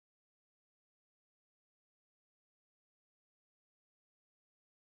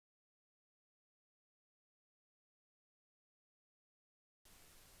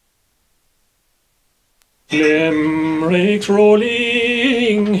Limerick's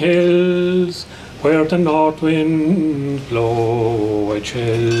rolling hills, where the north winds blow a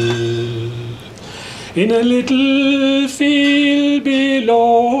chill. In a little field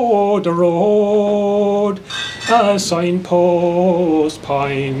below the road, a signpost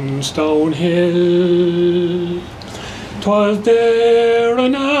pines downhill. 'Twas there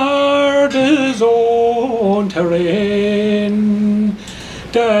an artist's own terrain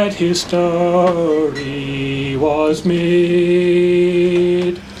that history was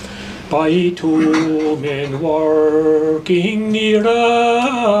made by two men working near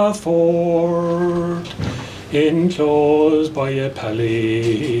a fort enclosed by a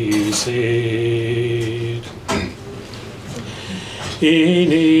palisade. In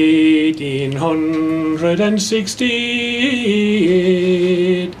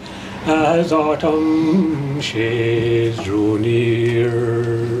 1868, as autumn shades drew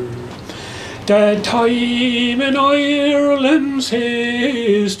near, that time in Ireland's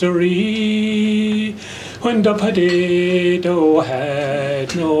history when the potato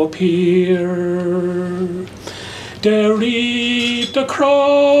had no peer, they reaped the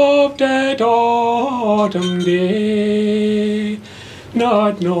crop that autumn day,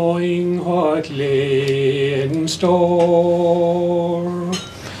 not knowing what lay in store.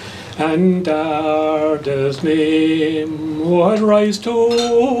 And Darda's name would rise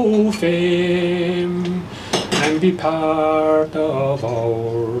to fame and be part of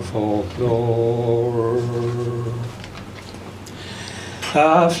our folklore.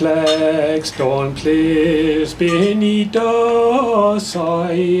 A flagstone place beneath the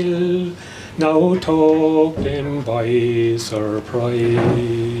soil now took them by surprise.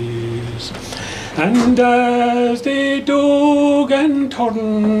 And as they dug and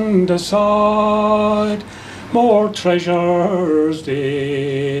turned the sod, more treasures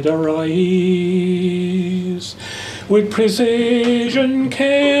did arise. With precision,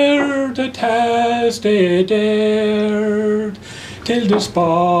 care, the task they dared, till the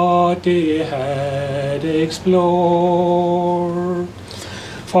spot they had explored.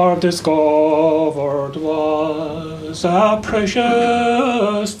 For discovered was a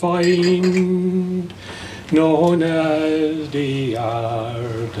precious find, known as the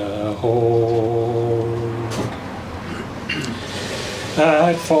Arda Hoard.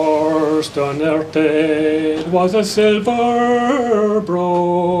 At first unearthed was a silver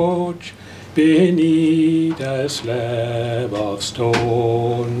brooch beneath a slab of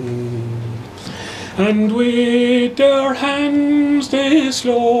stone. And with their hands they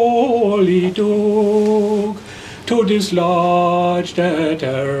slowly dug to dislodge the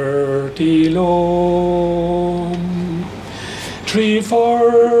dirty loam. 3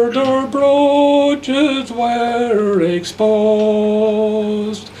 further brooches were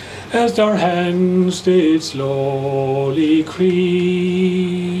exposed as their hands did slowly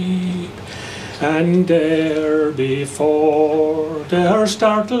creep. And there before their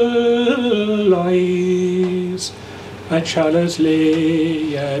startled eyes a chalice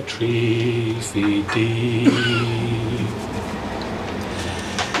lay at 3 feet deep.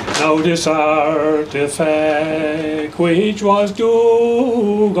 Now this artifact which was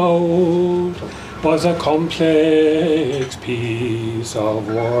dug out was a complex piece of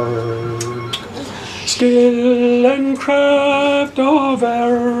work. Skill and craft of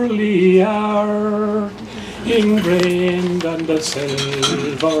early art ingrained on the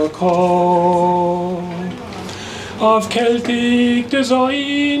silver cup, of Celtic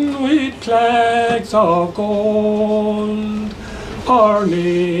design with plaques of gold,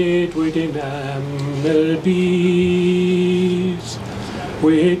 ornate with enamel beads,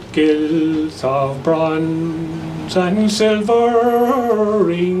 with gilts of bronze and silver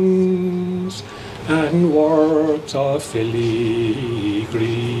rings, and works of filigree.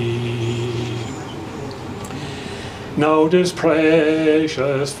 Now this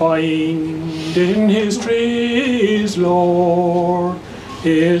precious find in history's lore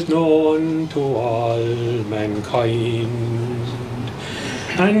is known to all mankind,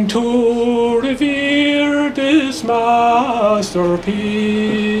 and to revere this masterpiece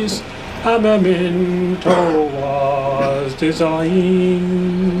a memento was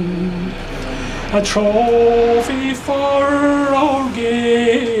designed, a trophy for our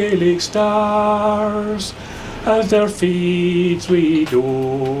Gaelic stars, as their feats we do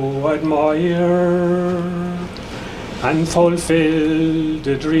admire, and fulfill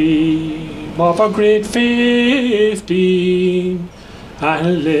the dream of a great 15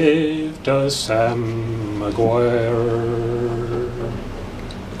 and live the Sam Maguire.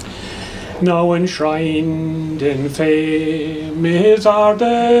 Now enshrined in fame is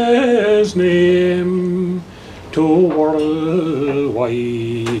Arda's name, to worldwide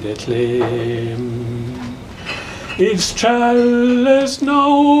acclaim. Its chalice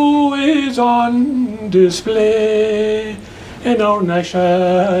now is on display in our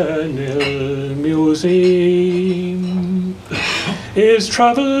National Museum. It's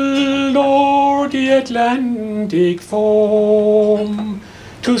travelled o'er the Atlantic foam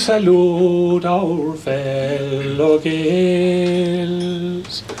to salute our fellow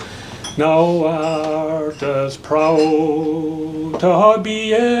Gaels. Now art as proud to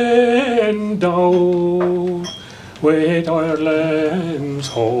be endowed with Ireland's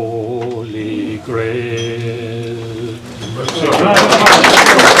Holy Grail.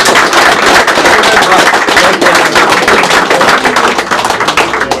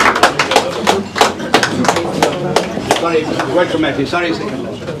 Sorry, welcome, Matthew. Sorry a second.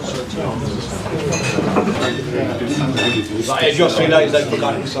 I just realised I'd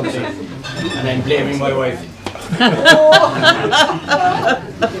forgotten something, and I'm blaming my wife.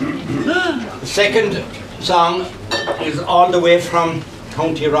 The second song is all the way from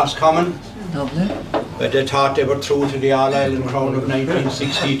County Roscommon. Lovely. But they thought they were through to the All-Ireland Crown of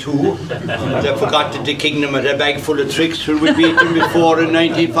 1962. They forgot that the Kingdom had a bag full of tricks who we beat them before in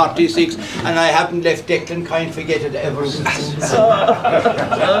 1946, and I haven't left Declan Kine forget it ever since.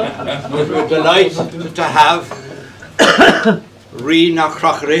 We're delighted to have Rí na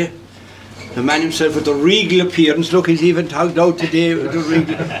Crockery, the man himself with the regal appearance. Look, he's even tugged out today with the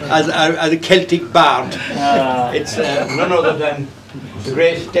regal, as a Celtic bard. It's none other than the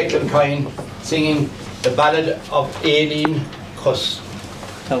great Declan Kine singing the Ballad of Aileen Cuss.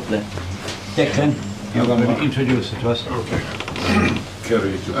 Lovely. Declan, you're going to introduce it to us. Okay.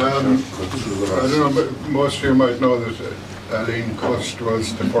 I don't know, but most of you might know that Aileen Cuss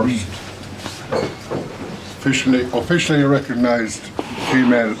was the first officially recognised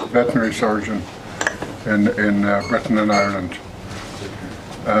female veterinary surgeon in Britain and Ireland.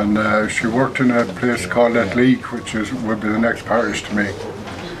 And she worked in a place called Leek, which would be the next parish to me.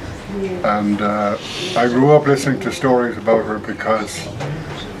 And I grew up listening to stories about her because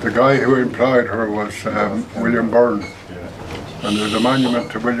the guy who employed her was William Byrne. And there's a monument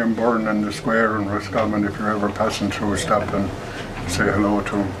to William Byrne in the square in Roscommon. If you're ever passing through, stop and say hello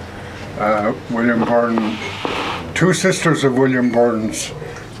to him. William Byrne, two sisters of William Byrne's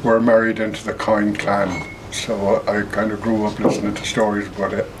were married into the Kine clan. So I kind of grew up listening to stories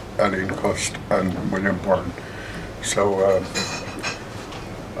about Aileen Cuss and William Byrne. So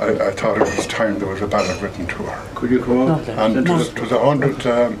I thought it was time there was a ballad written to her. Could you come up? And it was the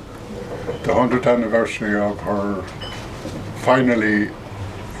 100th anniversary of her finally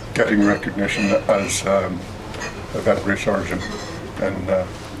getting recognition as a veterinary surgeon. And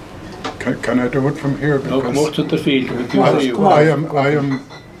can I do it from here? Now come out to the field. I am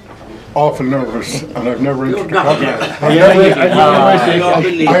awful nervous, and I've never entered a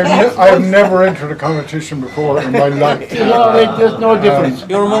I've newer entered a competition before in my life. There's no difference.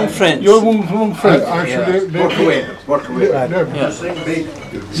 You're among friends. You're among friends. Work away.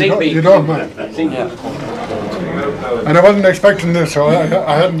 You don't mind. And I wasn't expecting this, so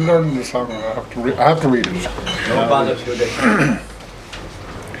I hadn't learned the song. I have to read it. No bother today.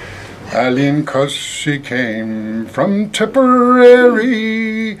 Aileen Cuss she came from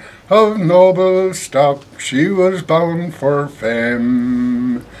Tipperary, of noble stock she was bound for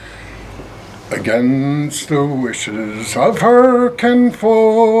fame. Against the wishes of her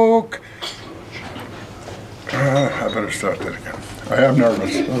kinfolk. I better start that again. I am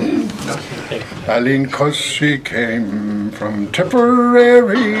nervous. Aileen Cuss she came from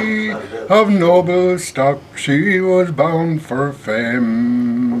Tipperary, of noble stock she was bound for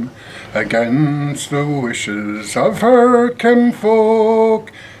fame. Against the wishes of her kinfolk,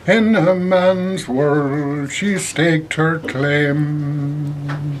 in a man's world she staked her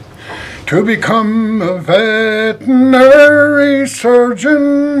claim. To become a veterinary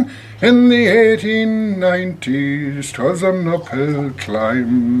surgeon in the 1890s, 'twas an uphill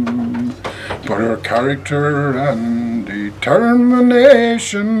climb. But her character and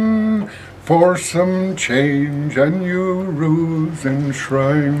determination for some change and new rules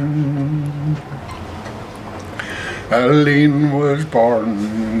enshrined. Aileen was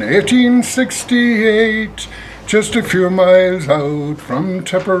born 1868, just a few miles out from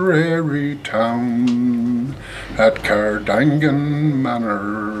Tipperary town, at Cardangan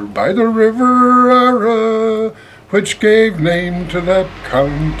Manor by the River Ara, which gave name to that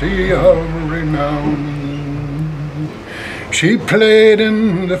county of renown. She played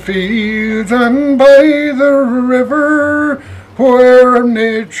in the fields and by the river, where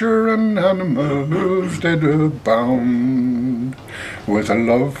nature and animals did abound, with a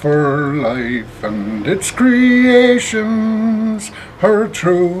love for life and its creations, her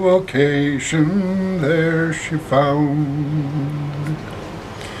true vocation there she found.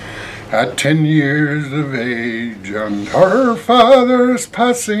 At 10 years of age, and her father's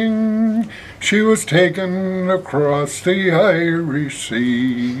passing, she was taken across the Irish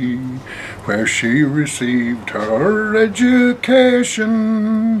Sea, where she received her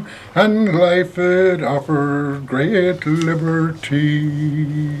education, and life it offered great liberty.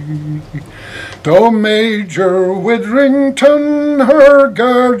 Though Major Witherington, her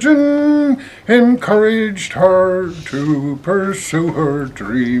guardian, encouraged her to pursue her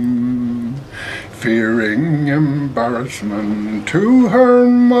dream, fearing embarrassment to her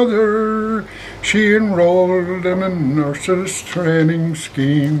mother, she enrolled in a nurse's training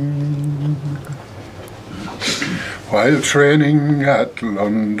scheme. While training at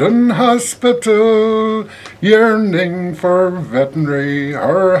London Hospital, yearning for veterinary,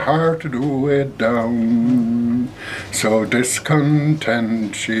 her heart weighed down. So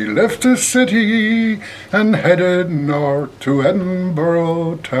discontent, she left the city and headed north to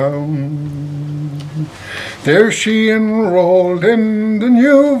Edinburgh town. There she enrolled in the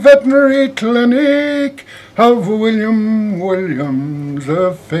new veterinary clinic of William Williams,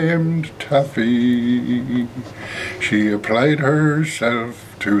 a famed taffy. She applied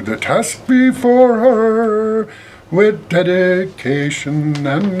herself to the task before her with dedication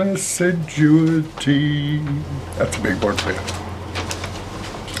and assiduity. That's a big word for you.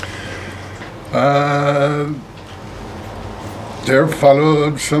 There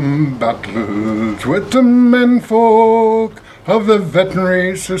followed some battles with the menfolk of the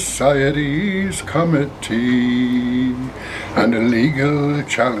Veterinary Society's committee, and a legal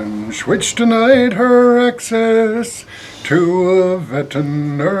challenge which denied her access to a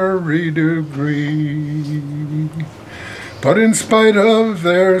veterinary degree. But in spite of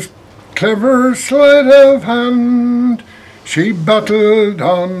their clever sleight of hand, she battled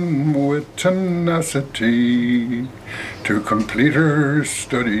on with tenacity to complete her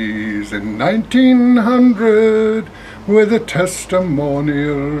studies in 1900 with a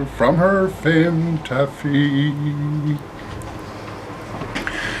testimonial from her famed taffy.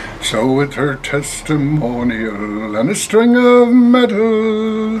 So with her testimonial and a string of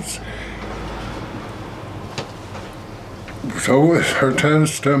medals,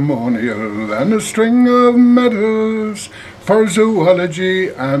 for zoology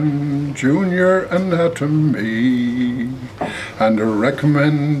and junior anatomy, and a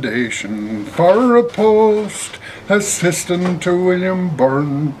recommendation for a post assistant to William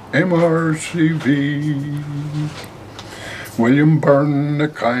Byrne, MRCV. William Byrne, a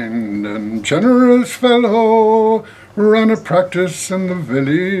kind and generous fellow, ran a practice in the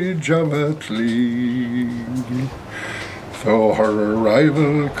village of Atlee. Though her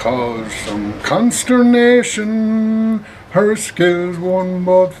arrival caused some consternation, her skills won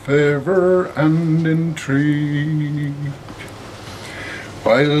both favour and intrigue.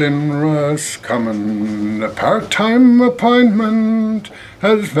 While in Roscommon, a part-time appointment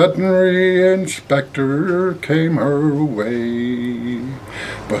as veterinary inspector came her way,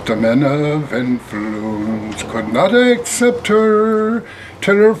 but the men of influence could not accept her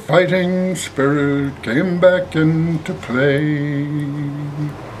till her fighting spirit came back into play.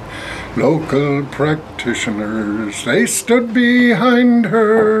 Local practitioners, they stood behind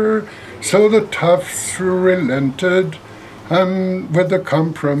her, so the toughs relented, and with a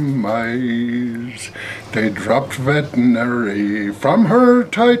compromise, they dropped veterinary from her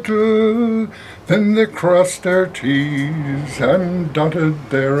title, then they crossed their T's and dotted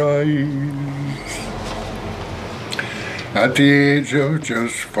their I's. At the age of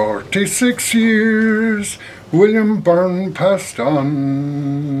just 46 years, William Byrne passed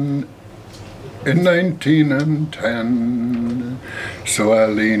on in 1910, so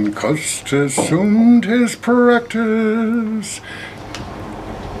Aline Cust assumed his practice,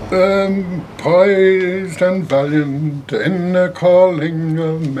 poised and valiant in the calling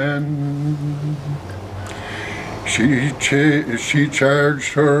of men. She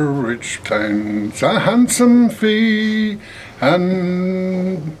charged her rich clients a handsome fee,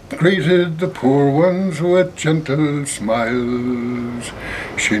 and greeted the poor ones with gentle smiles.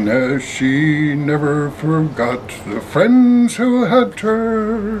 She never forgot the friends who helped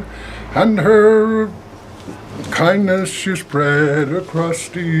her, and her kindness she spread across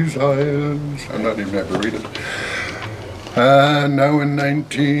these isles. I'm not even able to read it. Now in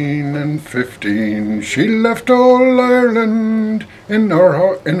 1915 she left all Ireland. In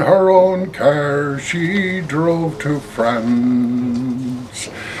her own car she drove to France.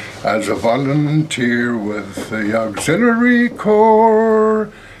 As a volunteer with the Auxiliary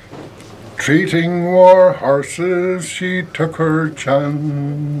Corps, treating war horses she took her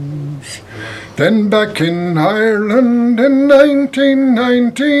chance. Then back in Ireland in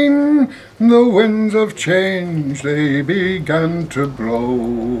 1919, the winds of change they began to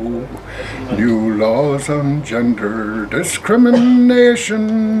blow. New laws on gender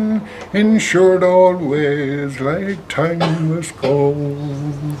discrimination ensured old ways like time was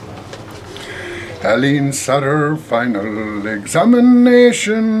cold. Eileen sat her final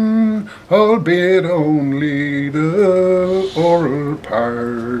examination, albeit only the oral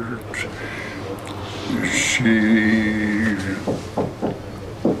part. She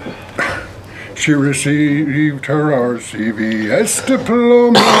received her RCVS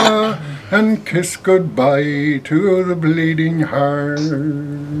diploma and kissed goodbye to the bleeding hearts.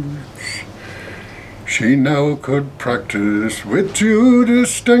 She now could practice with due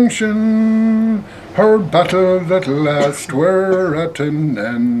distinction. Her battles at last were at an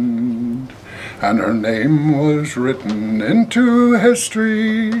end, and her name was written into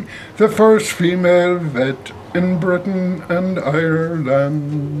history, the first female vet in Britain and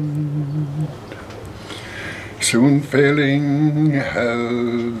Ireland. Soon failing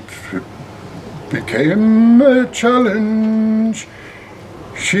health became a challenge.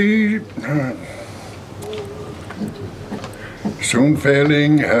 Soon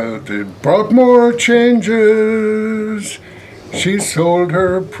failing health, it brought more changes. She sold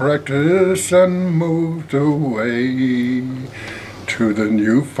her practice and moved away to the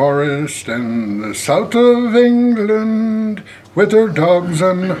New Forest in the south of England. With her dogs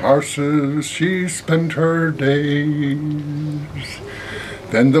and horses she spent her days.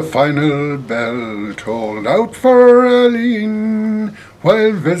 Then the final bell tolled out for Eileen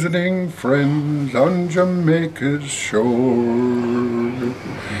while visiting friends on Jamaica's shore.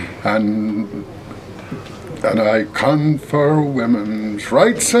 And an icon for women's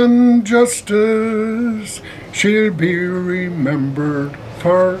rights and justice, she'll be remembered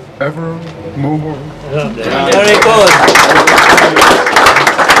forevermore. Very good.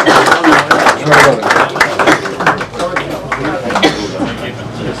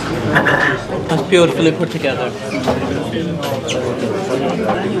 That's beautifully put together.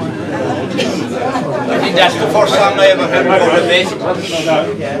 I think that's the first song I ever heard go to bass.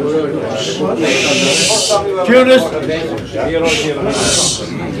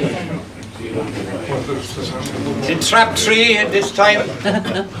 In trap 3 at this time,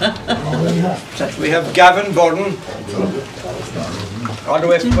 we have Gavin Borden. All the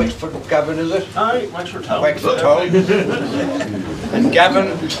way from Wexford, Gavin, is it? Aye, Wexford Town. Wexford Town. And Gavin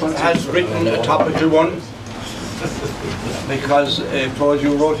has written a topical one because I suppose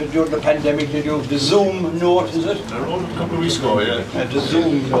you wrote it during the pandemic, did you? The Zoom note, is it? I wrote it a couple of weeks ago, yeah. The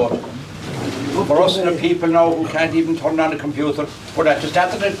Zoom note. For us and the people now who can't even turn on a computer, but at the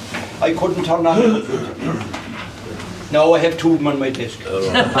start of it, I couldn't turn on a computer. Now I have two of them on my desk.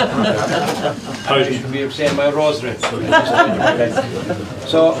 I should be saying my rosary.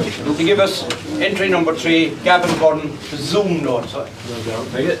 So, to give us entry number 3, Gavin Borden, the Zoom note. So,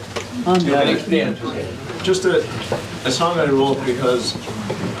 you can explain it. Just a song I wrote because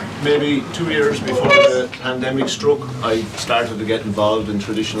maybe 2 years before the pandemic struck, I started to get involved in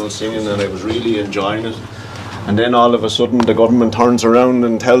traditional singing and I was really enjoying it. And then all of a sudden the government turns around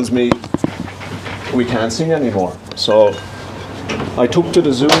and tells me we can't sing anymore. So I took to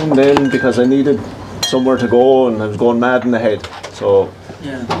the Zoom then because I needed somewhere to go and I was going mad in the head. So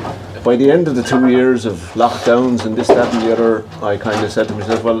by the end of the 2 years of lockdowns and this, that and the other, I kind of said to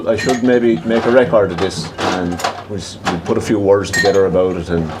myself, well, I should maybe make a record of this, and we put a few words together about it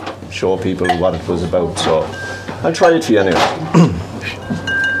and show people what it was about. So I'll try it for you anyway.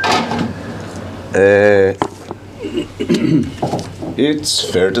 It's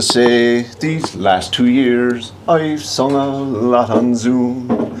fair to say these last 2 years I've sung a lot on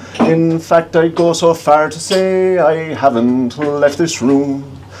Zoom. In fact, I'd go so far to say I haven't left this room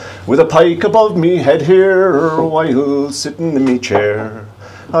with a pike above me head here while sitting in me chair.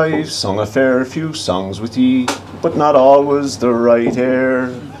 I've sung a fair few songs with ye, but not always the right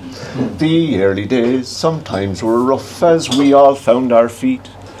air. The early days sometimes were rough as we all found our feet.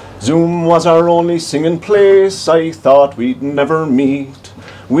 Zoom was our only singing place, I thought we'd never meet.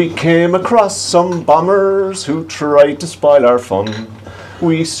 We came across some bombers who tried to spoil our fun.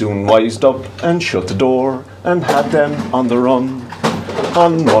 We soon wised up and shut the door and had them on the run.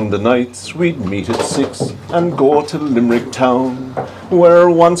 On Monday nights we'd meet at 6 and go to Limerick town, where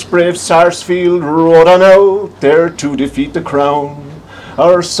once brave Sarsfield rode on out there to defeat the Crown.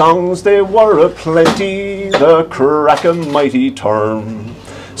 Our songs they were a-plenty, the crack a mighty term,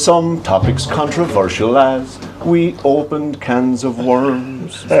 some topics controversial as we opened cans of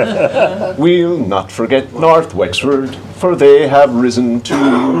worms. We'll not forget North Wexford, for they have risen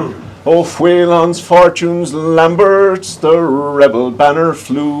too. O Whalon's fortunes, Lambert's, the rebel banner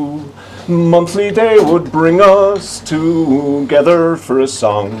flew. Monthly they would bring us together for a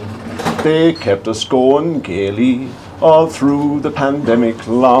song. They kept us going gaily all through the pandemic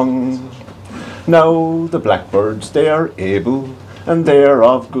long. Now the blackbirds they are able, and they are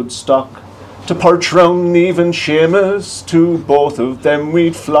of good stock, to perch round even Seamus, to both of them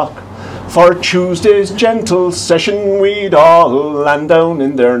we'd flock. For Tuesday's gentle session we'd all land down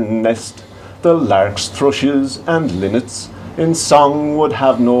in their nest. The larks, thrushes and linnets in song would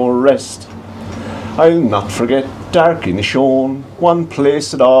have no rest. I'll not forget dark Inishowen, one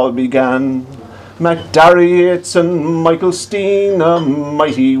place it all began. McDarry Yates and Michael Steen a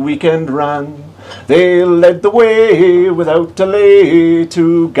mighty weekend ran. They led the way without delay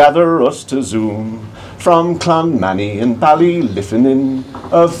to gather us to Zoom from Clonmany and Ballyliffin in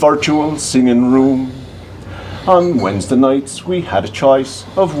a virtual singing room. On Wednesday nights we had a choice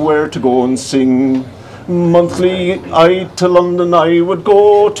of where to go and sing. Monthly to London I would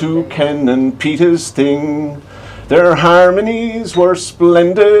go to Ken and Peter's Thing. Their harmonies were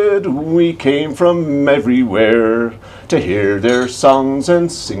splendid, we came from everywhere to hear their songs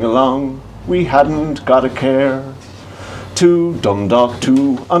and sing along, we hadn't got a care. To Dundalk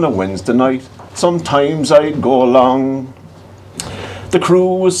too on a Wednesday night, sometimes I'd go along. The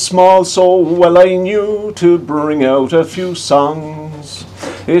crew was small, so well I knew to bring out a few songs.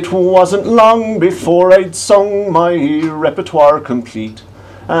 It wasn't long before I'd sung my repertoire complete,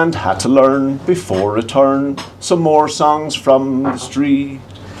 and had to learn before return some more songs from the street.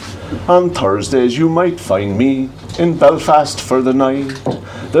 On Thursdays you might find me in Belfast for the night.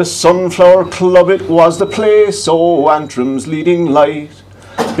 The Sunflower Club it was the place, oh Antrim's leading light.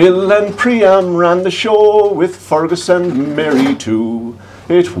 Bill and Priam ran the show with Fergus and Mary too.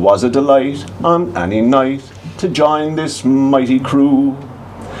 It was a delight on any night to join this mighty crew.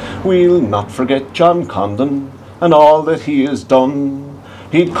 We'll not forget John Condon and all that he has done.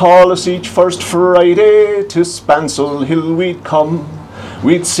 He'd call us each first Friday to Spancel Hill we'd come.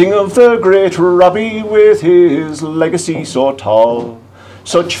 We'd sing of the great Robbie with his legacy so tall.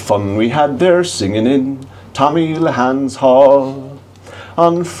 Such fun we had there singing in Tommy Lehan's hall.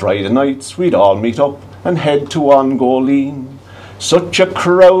 On Friday nights we'd all meet up and head to Ongoleen. Such a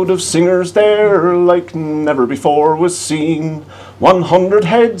crowd of singers there like never before was seen. 100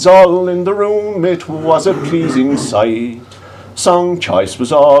 heads all in the room, it was a pleasing sight. Song choice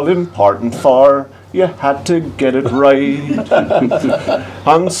was all important, for you had to get it right.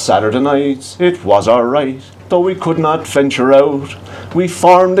 On Saturday nights it was alright, though we could not venture out. We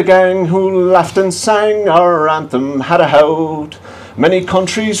formed a gang who laughed and sang, our anthem had a hout. Many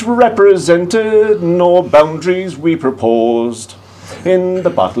countries represented, no boundaries we proposed. In the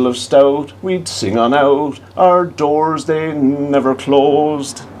bottle of stout we'd sing on out, our doors they never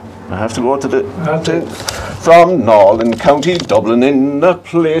closed. I have to go to the from Nolan, County Dublin, in a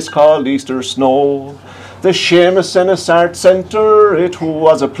place called Easter Snow. The Seamus Ennis Art Centre, it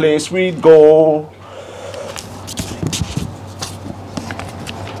was a place we'd go.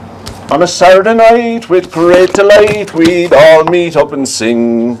 On a Saturday night, with great delight, we'd all meet up and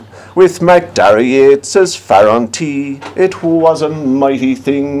sing. With McDarry Yates's Farranty, it was a mighty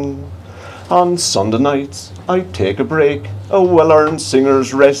thing. On Sunday nights, I'd take a break, a well-earned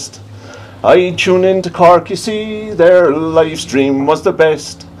singer's rest. I'd tune into Cork, you see, their live stream was the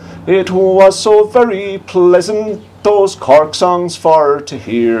best. It was so very pleasant, those Cork songs for to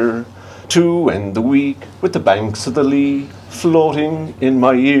hear, to end the week with the banks of the Lee floating in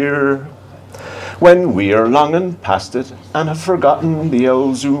my ear. When we are longing past it and have forgotten the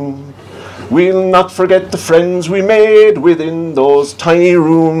old Zoom, we'll not forget the friends we made within those tiny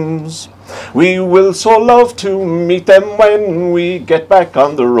rooms. We will so love to meet them when we get back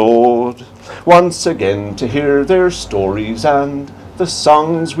on the road, once again to hear their stories and the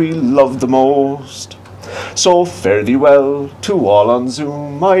songs we love the most. So fare thee well to all on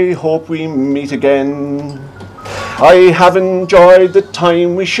Zoom, I hope we meet again. I have enjoyed the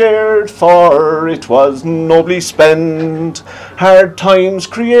time we shared, for it was nobly spent. Hard times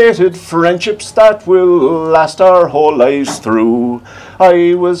created friendships that will last our whole lives through.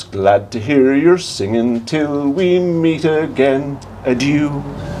 I was glad to hear your singing till we meet again. Adieu.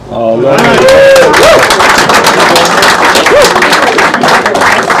 All right.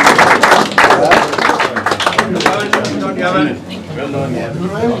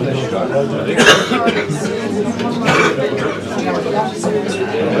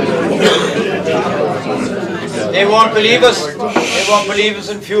 They won't believe us. They won't believe us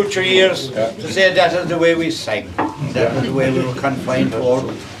in future years to say that is the way we sang. That was the way we were confined to our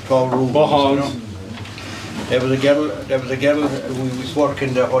rooms. You know? There was a girl who was working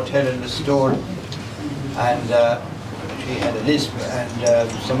in the hotel in the store, and she had a lisp,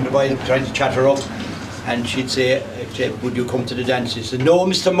 and some of the boys were trying to chat her up, and she'd say, would you come to the dance? She said, no,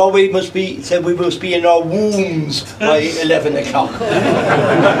 Mr. Murray said we must be in our wombs by 11 o'clock.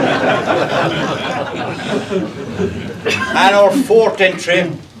 And our fourth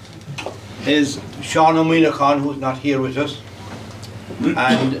entry is Sean O'Mearahan, who's not here with us.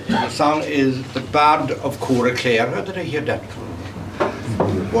 And the song is The Ballad of Cora Clare. How did I hear that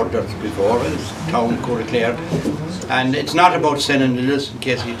word before? It's Town Cora Clare. And it's not about sinning, it is, in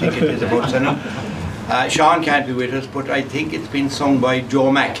case you think it is about sinning. Sean can't be with us, but I think it's been sung by Joe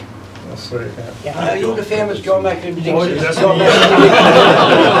Mack. That's right. Are you the famous Joe Mack in the Dixie? That's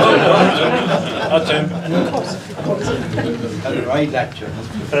him. Right, that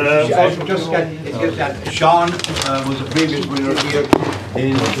Sean was a previous winner here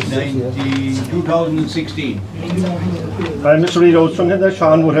in 2016. I misread out something that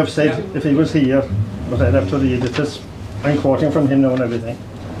Sean would have said if he was here, but I'd have to read it. I'm quoting from him now and everything.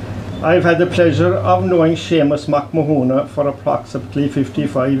 I've had the pleasure of knowing Seamus McMahon for approximately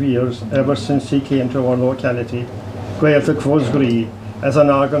 55 years, ever since he came to our locality, Gaeltacht Fosgree, as an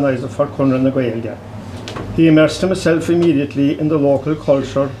organiser for Cunran na Gaeilge. He immersed himself immediately in the local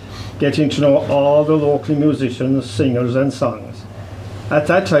culture, getting to know all the local musicians, singers and songs. At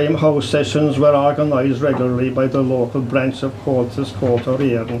that time, house sessions were organised regularly by the local branch of Coltis Court or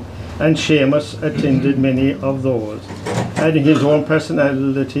Éireann, and Seamus attended many of those, adding his own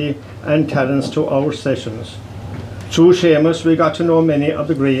personality and talents to our sessions. Through Seamus, we got to know many of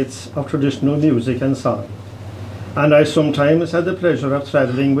the greats of traditional music and song, and I sometimes had the pleasure of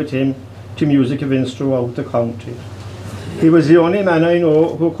travelling with him to music events throughout the county. He was the only man I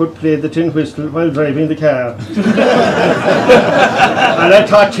know who could play the tin whistle while driving the car. And I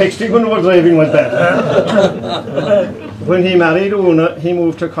thought texting when we were driving was better. When he married Una, he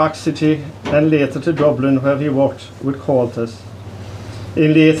moved to Cork City and later to Dublin, where he worked with Coltis.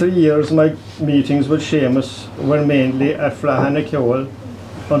 In later years, my meetings with Seamus were mainly at Flahanna on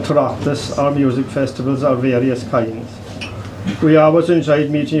Oireachtas or music festivals of various kinds. We always enjoyed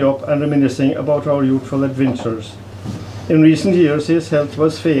meeting up and reminiscing about our youthful adventures. In recent years, his health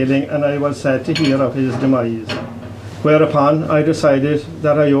was failing, and I was sad to hear of his demise, whereupon I decided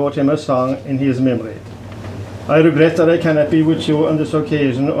that I owed him a song in his memory. I regret that I cannot be with you on this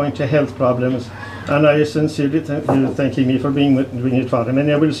occasion owing to health problems, and I sincerely thanking me for doing it for him.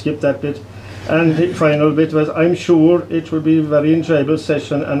 And I will skip that bit. And the final bit was, I'm sure it will be a very enjoyable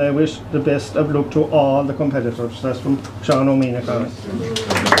session, and I wish the best of luck to all the competitors. That's from Sean O'Mearahan.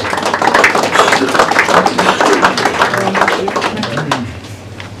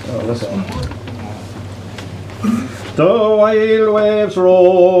 The wild waves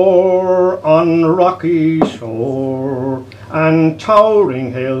roar on rocky shore and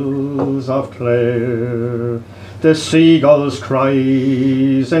towering hills of Clare. The seagulls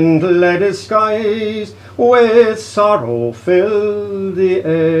cries and leaded skies with sorrow fill the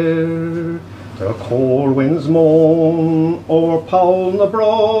air. The cold winds moan o'er Powell na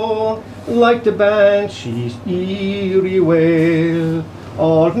Bro like the banshee's eerie wail.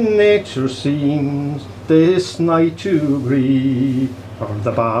 All nature seems this night to grieve for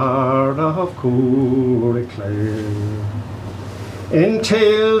the bard of Cora Clare. In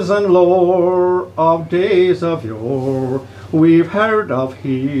tales and lore of days of yore, we've heard of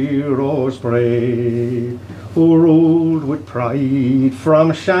heroes brave, who ruled with pride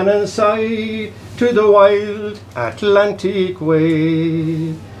from Shannon's side to the wild Atlantic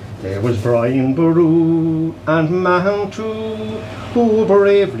wave. There was Brian Boru and Mahon too, who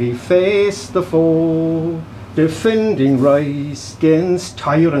bravely faced the foe, defending rights against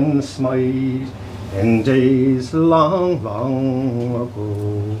tyrant's smite in days long, long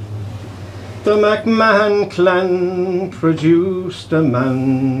ago. The McMahon clan produced a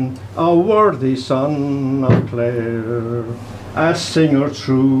man, a worthy son of Clare, a singer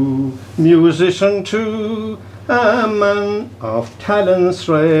true, musician too, a man of talents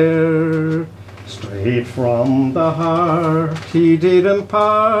rare. Straight from the heart he did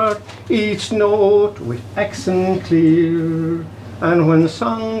impart each note with accent clear, and when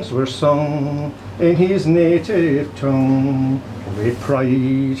songs were sung in his native tongue, with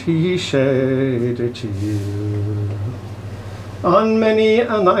pride he shed a tear. On many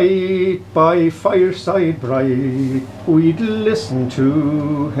a night by fireside bright, we'd listen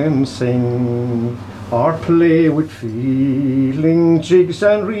to him sing, or play with feeling jigs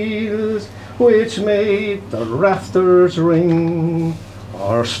and reels, which made the rafters ring.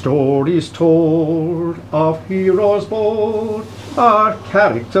 Our stories told of heroes bold, our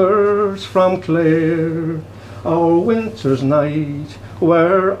characters from Clare, our winter's night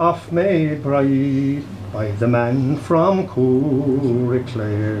were oft made bright by the man from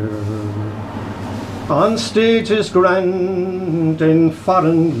Clare. On stages grand in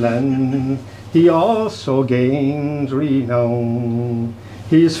foreign land, he also gained renown.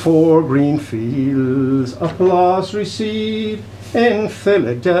 His 4 green fields applause received in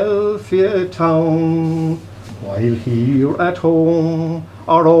Philadelphia town, while here at home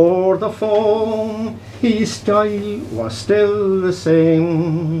or o'er the foam, his style was still the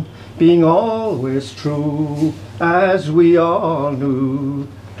same, being always true, as we all knew,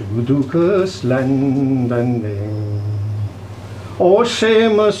 to Ducas land and name. Oh,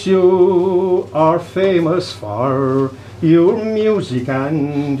 Seamus, you are famous for your music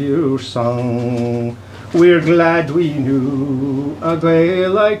and your song. We're glad we knew a guy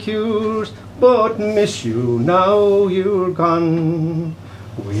like yours, but miss you now you're gone.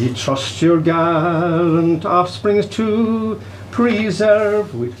 We trust your gallant offsprings to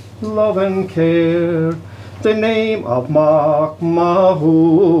preserve with love and care the name of Mac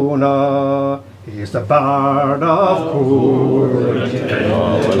Mahona. He's the Bard of Coolidge.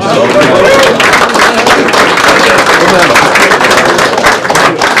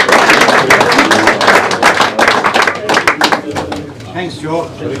 Thanks, Joe.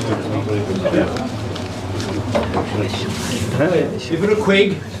 If you're a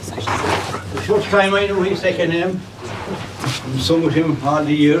Quig, the first time I knew his second name, I've sung with him all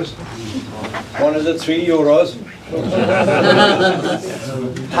the years. One of the 3 Euros.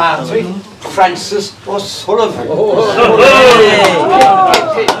 Patrick Francis O'Sullivan.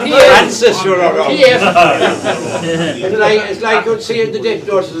 Francis, you're all wrong. It's like you'd see in the death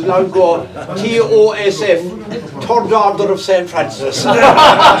nurses now go TOSF, Third Order of St. Francis.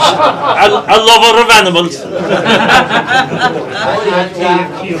 A lover of animals.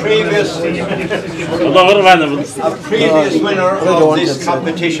 A previous winner of this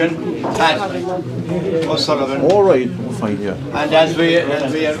competition, Patrick O'Sullivan. All right, fine, yeah. And as we're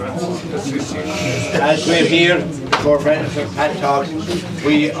here for Pat Talks,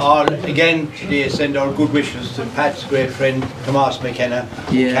 we all again today send our good wishes to Pat's great friend Tomas McKenna,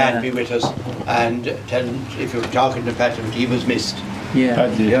 who can't be with us, and tell him if you're talking to Pat he was missed. Yeah.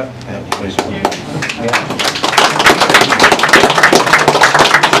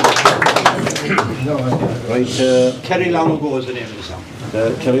 Right, Kerry Long Ago is the name of the song.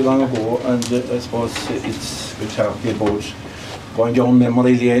 Kerry Long Ago, and I suppose we're talking about going down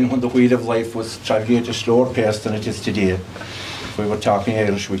memory lane when the wheel of life was travelling at a slower pace than it is today. If we were talking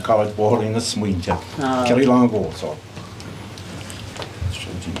Irish, we call it boring a smuinte. Kerry Long Ago, so.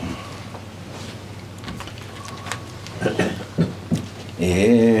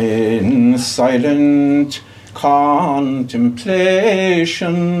 In silent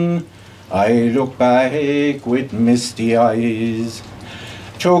contemplation, I look back with misty eyes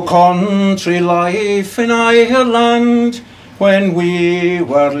to country life in Ireland when we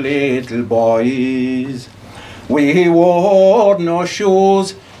were little boys. We wore no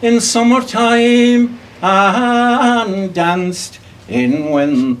shoes in summertime and danced in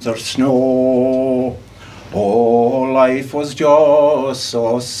winter snow. Oh, life was just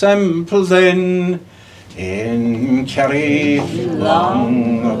so simple then in Kerry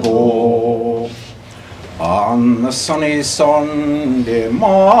long ago. On a sunny Sunday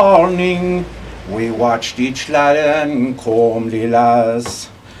morning, we watched each lad and comely lass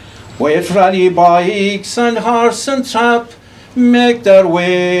with rally bikes and horse and trap make their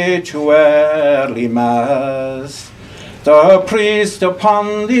way to early mass. The priest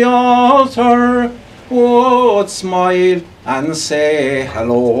upon the altar would smile and say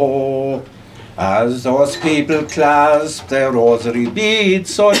hello as those people clasped their rosary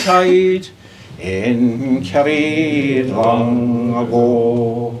beads so tight in Kerry long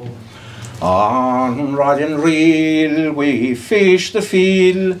ago. On rod and reel we fished the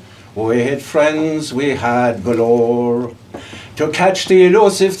field, with friends we had galore. To catch the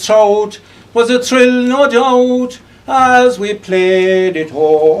elusive trout was a thrill, no doubt, as we played it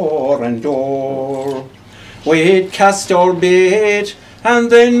o'er and o'er. We'd cast our bait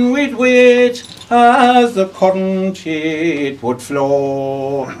and then we'd wait as the current it would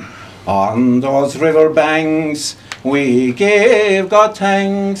flow. On those river banks we gave God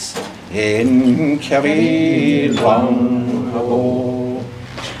thanks in Kerry long ago.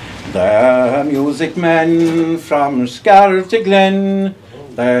 The music men from Scar to Glen,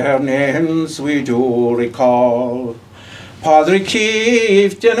 their names we do recall. Padre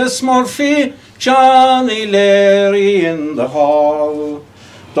Keefe, Dennis Murphy, Johnny Leary in the hall.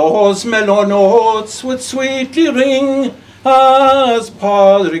 Those mellow notes would sweetly ring as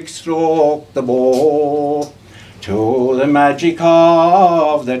Padre stroked the bow, to the magic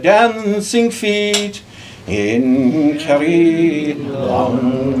of the dancing feet in Kerry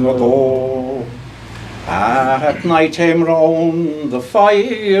long ago. At night time round the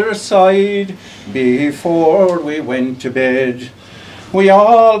fireside, before we went to bed, we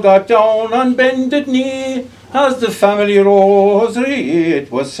all got down on bended knee as the family rosary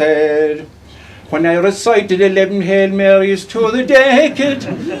it was said. When I recited 11 Hail Marys to the decade,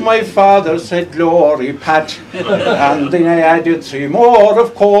 my father said, "Glory, Pat," and then I added 3 more,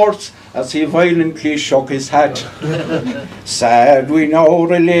 of course, as he violently shook his hat. Sad we now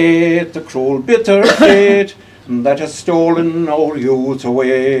relate the cruel bitter fate that has stolen our youth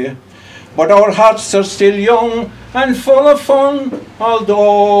away. But our hearts are still young and full of fun,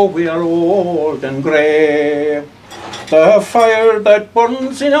 although we are old and grey. The fire that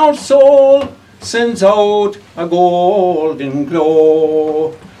burns in our soul sends out a golden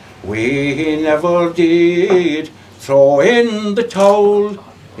glow. We never did throw in the towel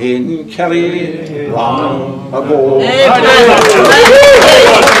in Kerry long ago.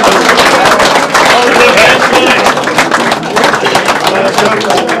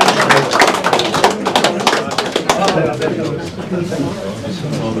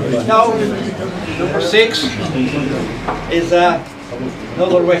 Now, number 6 is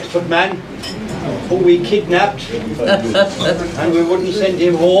another Wexford man who we kidnapped, and we wouldn't send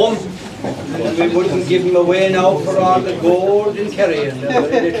him home, and we wouldn't give him away now for all the gold in Kerry and a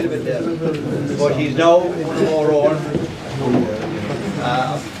little bit there. But he's now one of our own.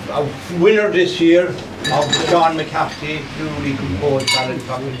 A winner this year of the John McCafferty newly composed ballad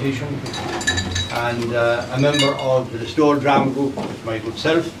competition, and a member of the Restored Drama Group, my good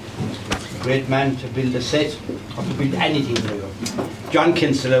self. Great man to build a set or to build anything for you. John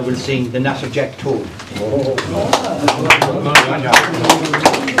Kinsella will sing the Natterjack Toad.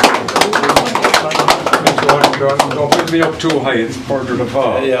 Don't put me up too high, it's further to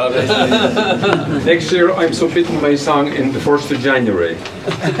fall. Next year I'm submitting my song in the 1st of January,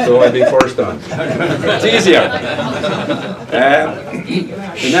 so I'll be first on. It's easier.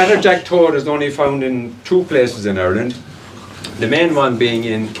 The Natterjack Toad is only found in 2 places in Ireland. The main one being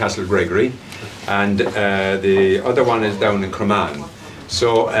in Castle Gregory, and the other one is down in Cremane.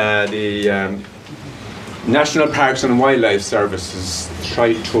 So the National Parks and Wildlife Services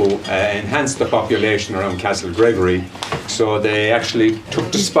tried to enhance the population around Castle Gregory, so they actually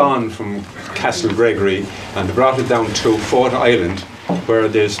took the spawn from Castle Gregory and brought it down to Fort Island, where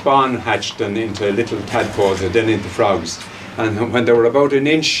the spawn hatched and into little tadpoles and then into frogs. And when they were about 1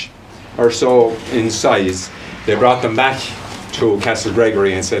 inch or so in size, they brought them back to Castle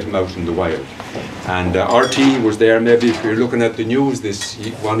Gregory and set them out in the wild. And RT was there. Maybe if you're looking at the news this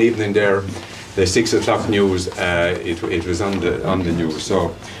one evening there, the 6 o'clock news, it was on the news.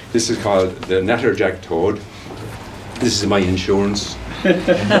 So this is called the Natterjack Toad. This is my insurance.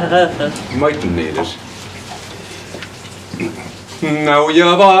 Mightn't need it. Now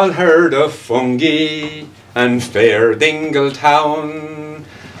you've all heard of Fungie and fair Dingle Town.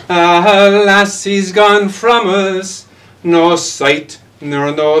 Alas, he's gone from us, no sight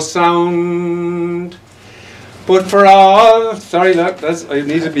nor no sound. But for all, sorry, look, that's, I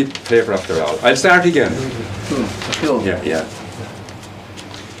need a bit of paper after all. I'll start again. Sure. Yeah.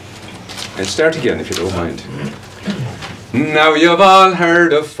 I'll start again if you don't mind. Now you've all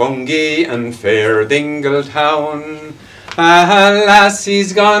heard of Fungie and fair Dingle Town. Alas,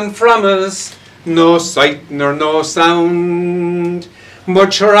 he's gone from us, no sight nor no sound.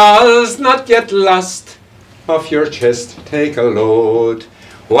 But you're all's not yet lost. Off your chest take a load.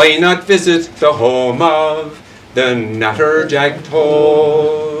 Why not visit the home of the Natterjack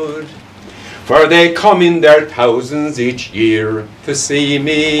Toad? For they come in their thousands each year to see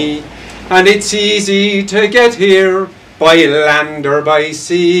me, and it's easy to get here by land or by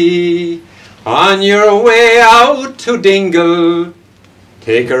sea. On your way out to Dingle,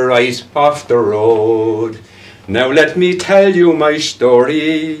 take a right off the road. Now let me tell you my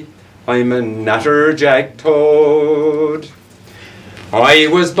story. I'm a Natterjack Toad. I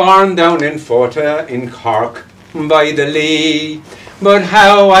was born down in Fota in Cork by the Lee, but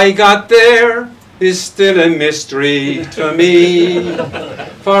how I got there is still a mystery to me.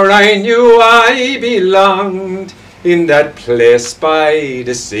 For I knew I belonged in that place by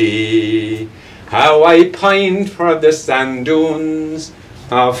the sea. how I pined for the sand dunes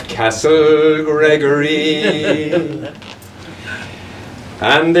of Castle Gregory.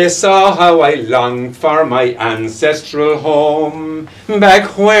 And they saw how I longed for my ancestral home,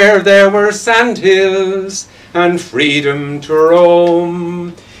 back where there were sand hills and freedom to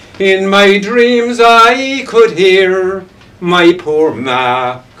roam. In my dreams I could hear my poor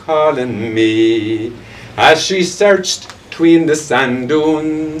ma calling me, as she searched between the sand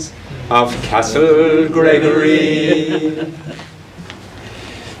dunes of Castle Gregory.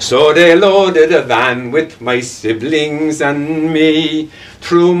 So they loaded a van with my siblings and me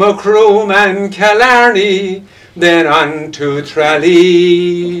through Macroom and Killarney, then on to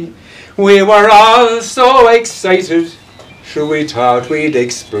Tralee. We were all so excited, sure we thought we'd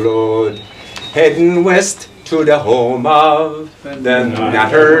explode, heading west to the home of the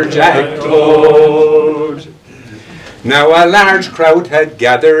Natterjack Toad. Now a large crowd had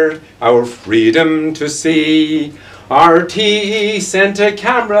gathered our freedom to see. RTE sent a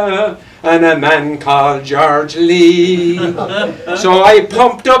camera and a man called George Lee. So I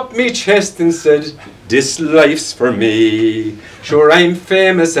pumped up me chest and said, this life's for me. Sure, I'm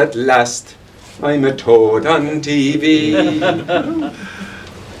famous at last. I'm a toad on TV.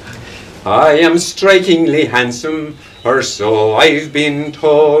 I am strikingly handsome, or so I've been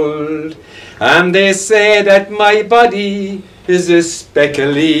told. And they say that my body is a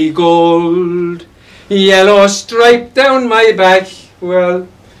speckly gold. Yellow stripe down my back, well,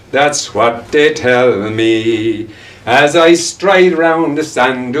 that's what they tell me, as I stride round the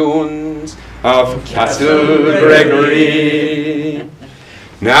sand dunes of Castle Gregory.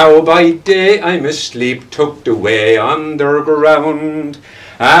 Now by day I'm asleep, tucked away underground.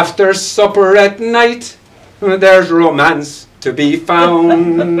 After supper at night, there's romance to be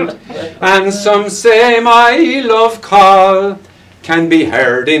found. And some say my love call can be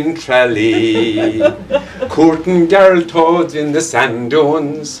heard in Tralee, courting girl toads in the sand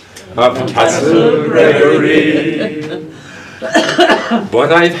dunes of Castle Gregory.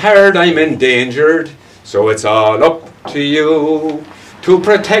 But I've heard I'm endangered, so it's all up to you to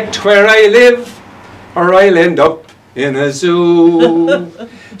protect where I live, or I'll end up in a zoo.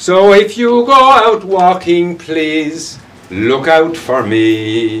 So if you go out walking, please look out for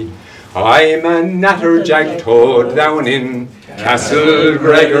me. I'm a Natterjack Toad down in Castle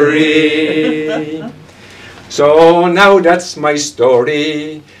Gregory. So now that's my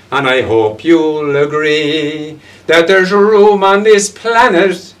story, and I hope you'll agree that there's room on this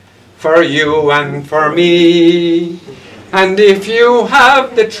planet for you and for me. And if you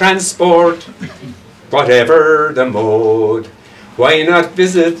have the transport, whatever the mode, why not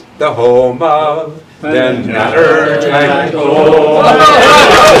visit the home of the Natterjack Toad?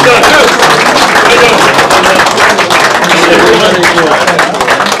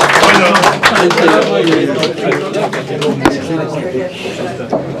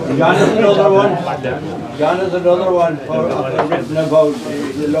 John is another one. John is another one written about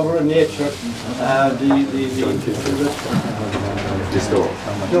the lover of nature.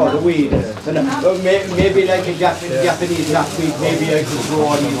 No, the weed. Maybe like a Japanese knotweed, maybe I could grow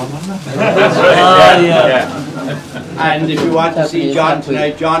on you. And if you want to see John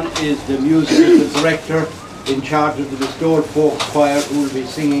tonight, John is the musical director in charge of the Restored Folk Choir, who will be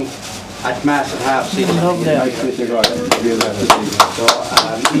singing at Mass at 6:30. So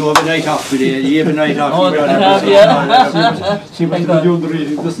you have a night off today. You have a night off. Oh,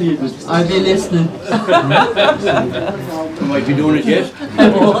 I'll be listening. You might be doing it yet. I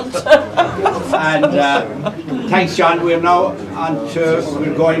won't. And thanks, John. We're now on to,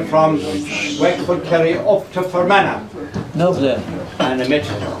 we're going from Wexford Kerry up to Fermanagh. Lovely. And I met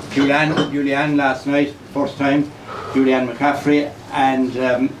Julianne last night, first time, Julianne McCaffrey, and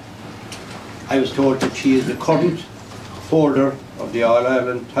I was told that she is the current holder of the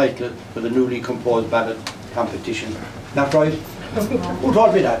All-Ireland title for the newly composed ballad competition. Is that right? Who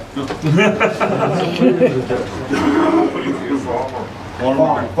told me that?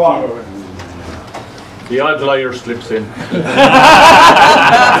 Former. The odd liar slips in.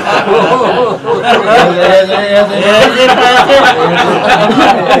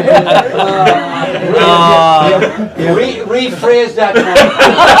 Rephrase that.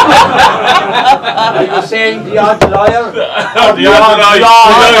 Are you saying the odd liar? The odd liar.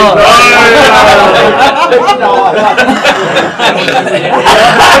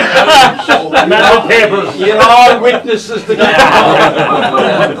 You're all witnesses to that.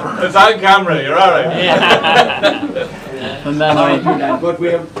 It's on camera, you're alright. But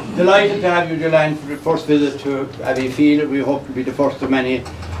we're delighted to have you, Julianne, for the first visit to Abbeyfield. We hope to be the first of many.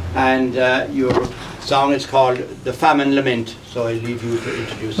 And your song is called The Famine Lament, so I'll leave you to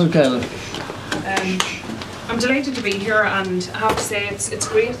introduce it. Okay. I'm delighted to be here, and I have to say it's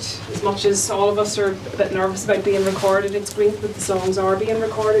great. As much as all of us are a bit nervous about being recorded, it's great that the songs are being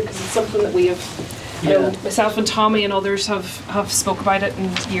recorded, because it's something that we have, you know, myself and Tommy and others have spoke about it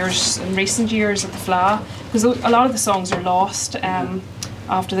in recent years at the Fla, because a lot of the songs are lost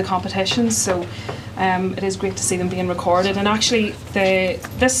after the competitions, so it is great to see them being recorded. And actually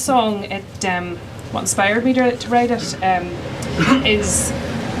this song, what inspired me to write it is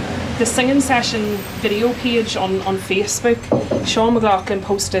the singing session video page on Facebook. Sean McLaughlin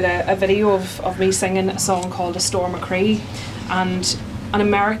posted a video of me singing a song called A Storm of Cree, and an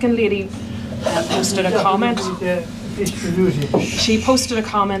American lady posted a comment. She posted a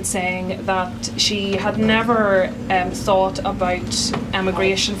comment saying that she had never thought about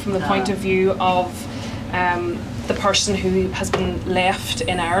emigration from the point of view of the person who has been left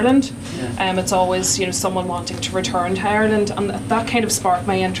in Ireland. It's always, you know, someone wanting to return to Ireland, and that kind of sparked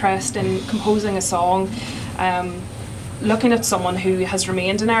my interest in composing a song looking at someone who has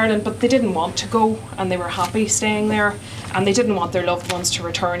remained in Ireland, but they didn't want to go and they were happy staying there, and they didn't want their loved ones to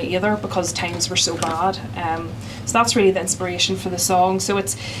return either because times were so bad. So that's really the inspiration for the song. So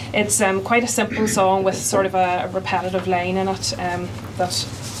it's quite a simple song with sort of a repetitive line in it that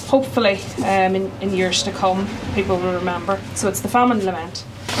hopefully in years to come people will remember. So it's the Famine Lament.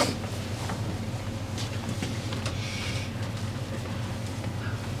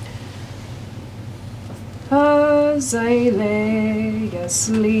 As I lay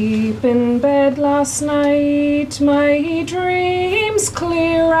asleep in bed last night, my dreams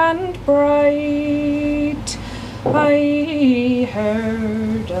clear and bright, I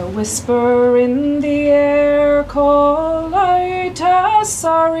heard a whisper in the air call out a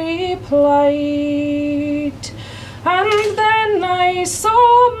sorry plight, and then I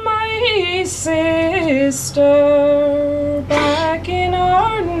saw my sister back in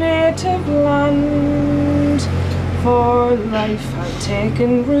our native land, for life had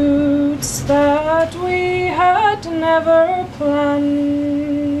taken roots that we had never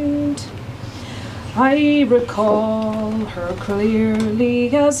planned. I recall her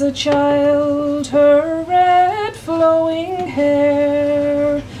clearly as a child, her red flowing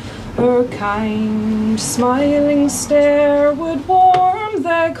hair, her kind smiling stare would warm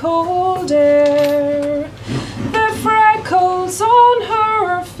the cold air. The freckles on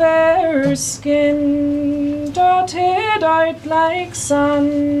her fair skin dotted out like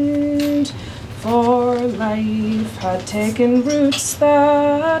sand, for life had taken roots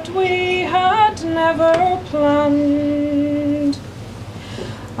that we had never planned.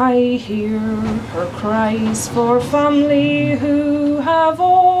 I hear her cries for family who have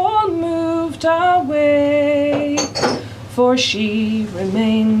all moved away, for she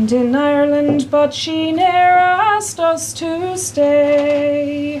remained in Ireland, but she ne'er asked us to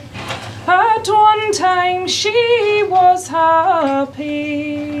stay. At one time she was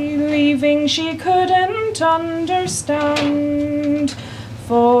happy, leaving she couldn't understand,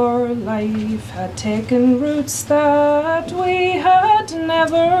 for life had taken roots that we had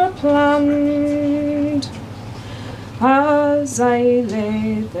never planned. As I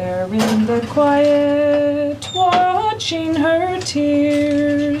lay there in the quiet, watching her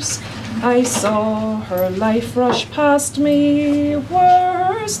tears, I saw her life rush past me,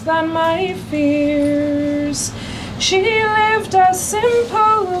 worse than my fears. She lived a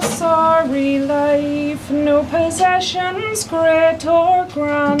simple, sorry life, no possessions great or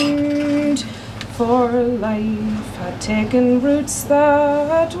grand, for life had taken roots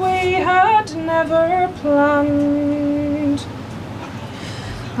that we had never planned.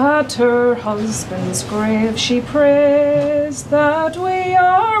 At her husband's grave she prays that we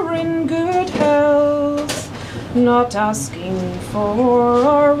are in good health, not asking for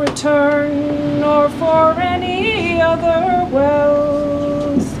our return nor for any other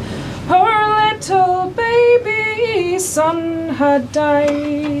wealth. Her little baby son had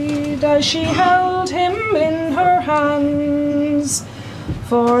died as she held him in her hands,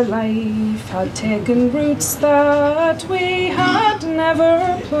 for life had taken roots that we had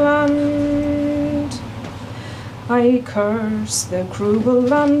never planned. I curse the cruel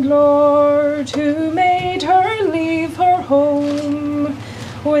landlord who made her leave her home.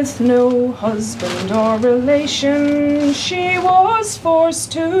 With no husband or relation, she was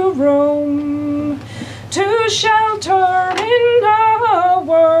forced to roam, to shelter in a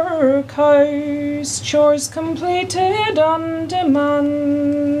workhouse, chores completed on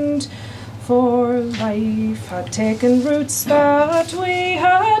demand, for life had taken roots that we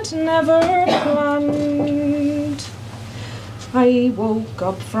had never planned. I woke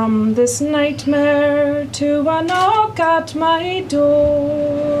up from this nightmare to a knock at my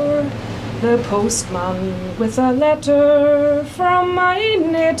door. The postman with a letter from my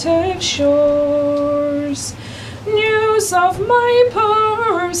native shores, news of my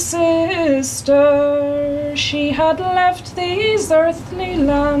poor sister. She had left these earthly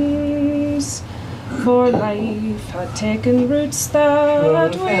lands, for life had taken roots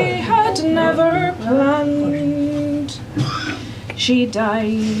that we had never planned. She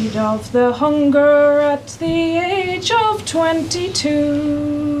died of the hunger at the age of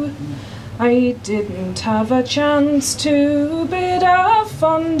 22. I didn't have a chance to bid a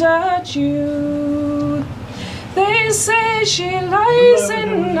fond adieu. They say she lies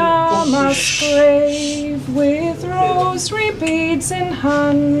in a mass grave with rosary beads in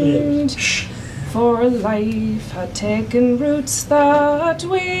hand, for life had taken roots that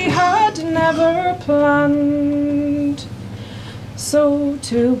we had never planned. So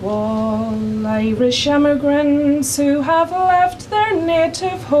to all Irish emigrants who have left their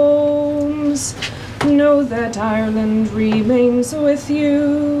native homes, know that Ireland remains with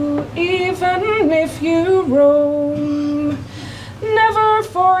you, even if you roam. Never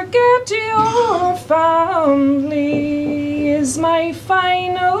forget your family is my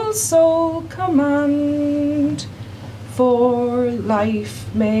final sole command, for life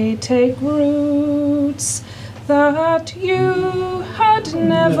may take roots that you had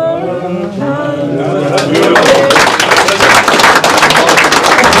never planned.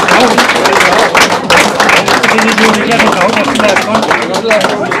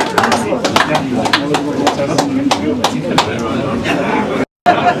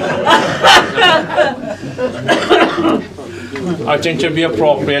 I think to be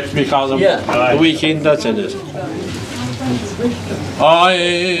appropriate because of the weekend that's in it.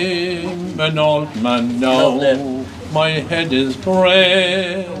 I'm an old man now, my head is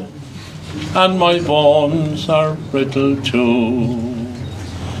grey, and my bones are brittle too.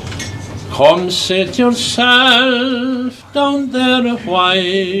 Come sit yourself down there a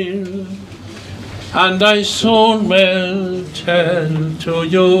while, and I soon will tell to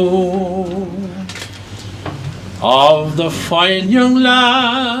you of the fine young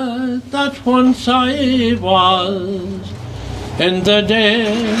lad that once I was in the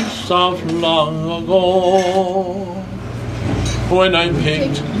days of long ago, when I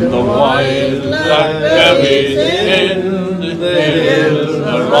picked the wild blackberries in the hills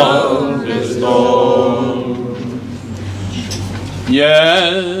around his door.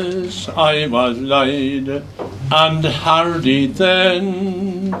 Yes, I was light and hardy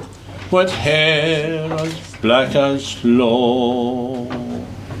then, with hair as black as snow.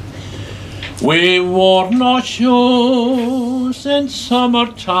 We wore no shoes in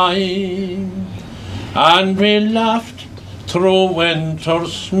summertime, and we laughed through winter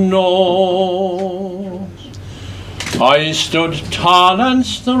snow. I stood tall and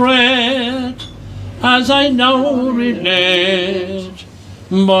straight, as I now relate,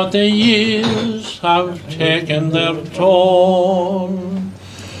 but the years have taken their toll,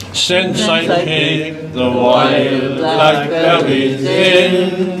 since I picked the wild blackberries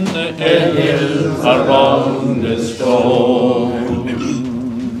in the hills around the stone.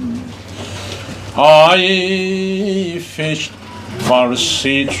 I fished for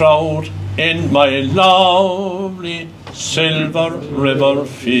sea trout in my lovely Silver River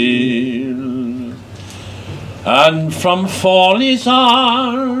field, and from Foley's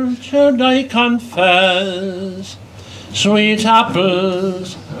orchard I confess, sweet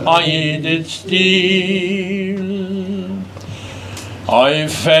apples I did steal. I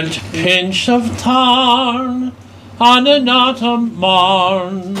felt pinch of thorn on an autumn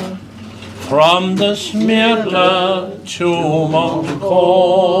morn, from the Smyrna to Mount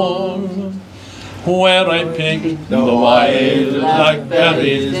Corn, where I picked the wild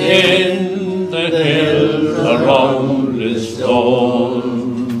blackberries in the hills around the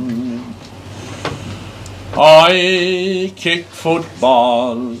stone. I kicked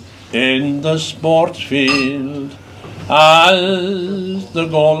football in the sports field, as the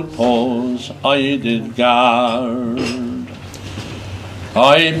goalposts I did guard.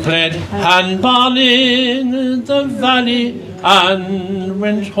 I played handball in the valley and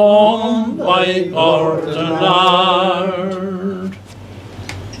went home by Ortonard.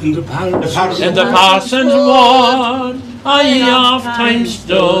 In the parson's ward I oft times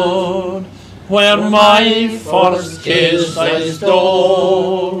stood, where my first kiss I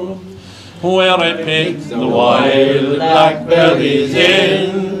stole, where I picked the wild blackberries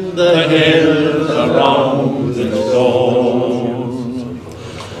in the hills around the stone.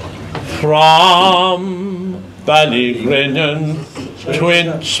 From Ballygrinnan,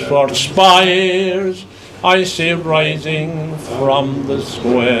 twin sport spires, I see rising from the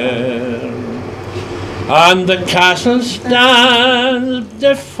square, and the castle stands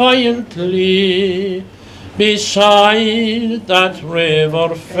defiantly beside that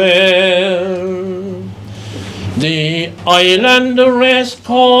river fair. The island rest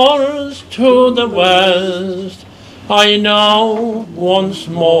calls to the west, I now once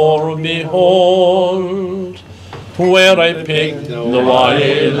more behold, where I picked the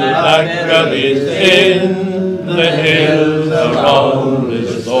wild blackberries in the hills around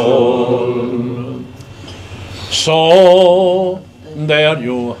Listowel. So there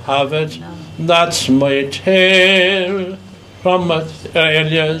you have it, that's my tale from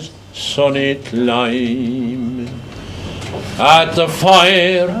Australia's sunny clime. At the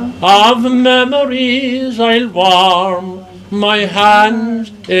fire of memories I'll warm my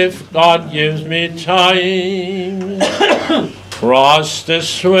hands if God gives me time. Cross the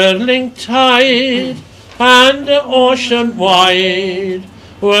swirling tide and the ocean wide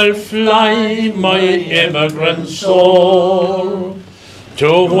will fly my immigrant soul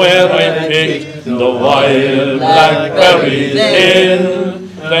to where I picked the wild blackberries in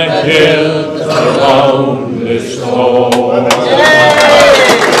the hills around Listowel.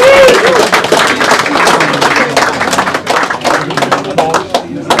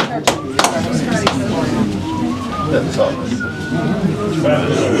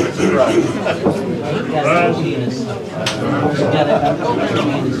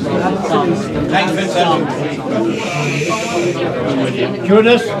 Thanks, Vincent.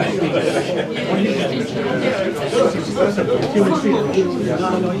 Judas?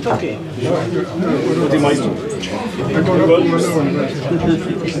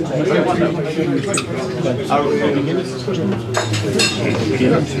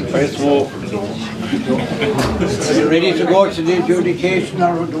 Are you ready to go to the adjudication,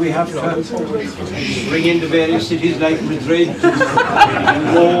 or do we have to bring in the various cities like Madrid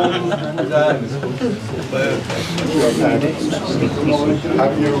and Rome and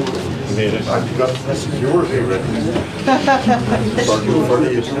Have you got the security ready for the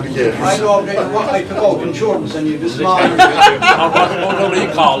adjudication? I know, I took out insurance and you just What do we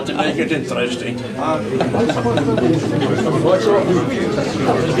call to make it interesting?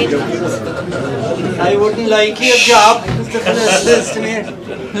 I wouldn't like your job, to me.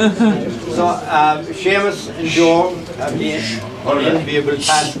 So, Seamus and Joe have the enviable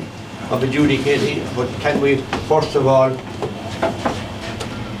task of adjudicating, but can we first of all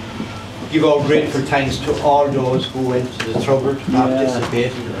give our grateful thanks to all those who went to the trouble to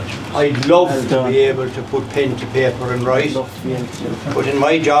participate. I'd love to be able to put pen to paper and write, but in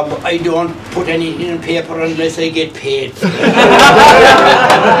my job I don't put anything in paper unless I get paid.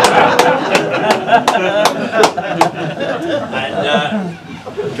 And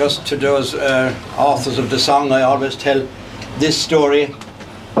just to those authors of the song, I always tell this story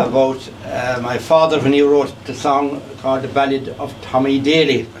about my father when he wrote the song called The Ballad of Tommy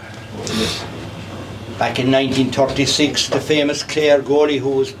Daly. Back in 1936, the famous Clare goalie who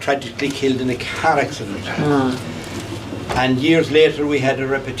was tragically killed in a car accident. And years later we had a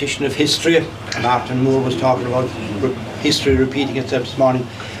repetition of history. Martin Moore was talking about history repeating itself this morning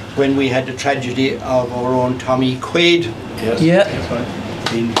when we had the tragedy of our own Tommy Quaid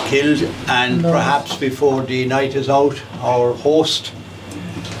being killed. And perhaps before the night is out, our host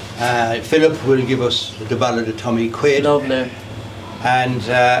Philip will give us the Ballad of Tommy Quaid. Lovely. And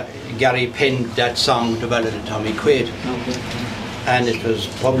Garry penned that song, The Ballad of Tommy Quaid. And it was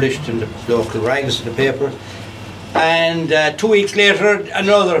published in the local rags of the paper. And 2 weeks later,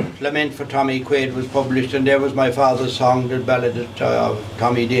 another lament for Tommy Quaid was published, and there was my father's song, The Ballad of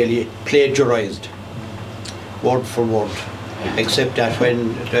Tommy Daly, plagiarised, word for word. Except that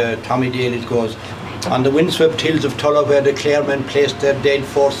when Tommy Daly goes, on the windswept hills of Tulla, where the Claremen placed their dead,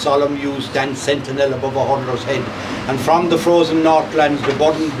 four solemn yews stand sentinel above a hurler's head, and from the frozen northlands, the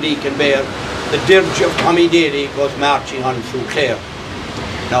burden bleak and bare, the dirge of Tommy Daly goes marching on through Clare.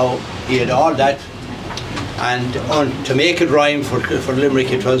 Now, he had all that, and to make it rhyme for Limerick,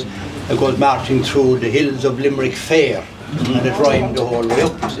 it goes marching through the hills of Limerick Fair, and it rhymed the whole way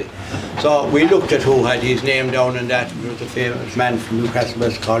up, you see. So we looked at who had his name down in that. There was a famous man from Newcastle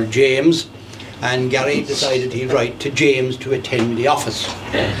called James. And Garry decided he'd write to James to attend the office.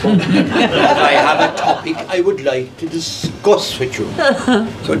 I have a topic I would like to discuss with you.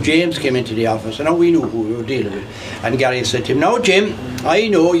 So James came into the office, and now we knew who we were dealing with. And Garry said to him, now Jim, I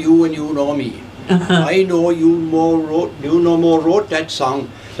know you and you know me. I know you no more wrote that song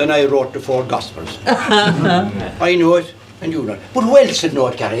than I wrote the four Gospels. I know it. And you know, but who else would know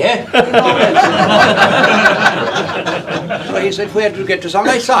it, Garry, eh? So he said, where did you get the song?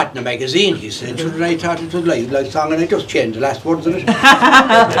 I saw it in a magazine, he said, and I thought it was a live song, and I just changed the last words of it.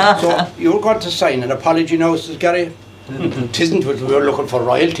 So you're going to sign an apology now, says Garry? It isn't that we're looking for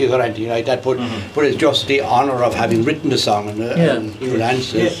royalties or anything like that, but it's just the honour of having written the song, and Julian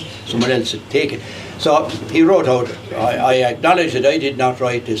says someone else would take it. So he wrote out, I acknowledge that I did not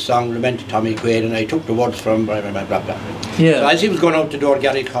write this song, Lament to Tommy Quaid, and I took the words from blah, blah, blah, blah, blah. So as he was going out the door,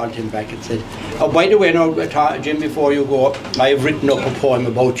 Garry called him back and said, oh, by the way, now, Jim, before you go, I have written up a poem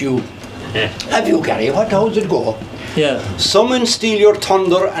about you. Have you, Garry? How does it go? Someone steal your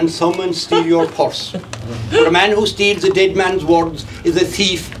thunder and someone steal your purse. For a man who steals a dead man's words is a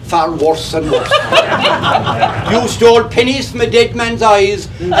thief far worse and worse. You stole pennies from a dead man's eyes,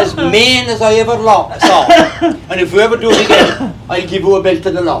 as mean as I ever saw. And if you ever do it again, I'll give you a belt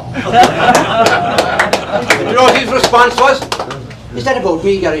to the law. You know what his response was? Is that about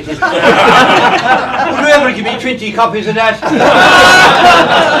me, Garry? Would you ever give me 20 copies of that?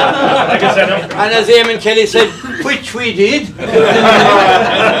 And as Eamon Kelly said, which we did.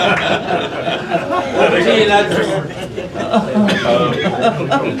 See you, lads.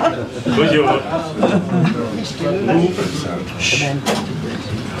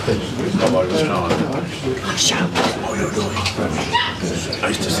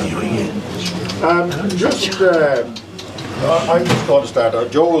 Nice to see you again. I'm just going to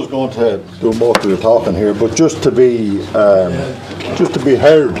start. Joe is going to do most of the talking here, but just to be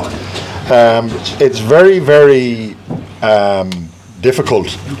heard, it's very, very difficult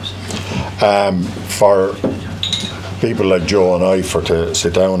for people like Joe and I to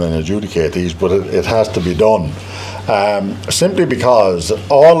sit down and adjudicate these, but it has to be done. Simply because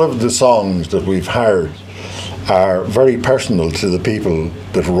all of the songs that we've heard are very personal to the people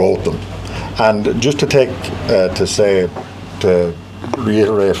that wrote them. And just to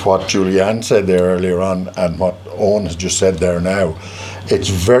reiterate what Julianne said there earlier on and what Owen has just said there now, it's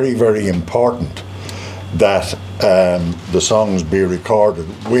very, very important that the songs be recorded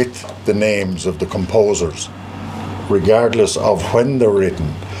with the names of the composers, regardless of when they're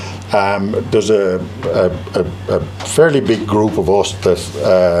written. There's a fairly big group of us that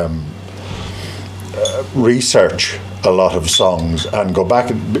research a lot of songs and go back.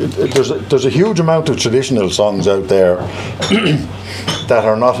 There's a huge amount of traditional songs out there that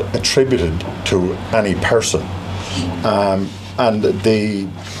are not attributed to any person, and the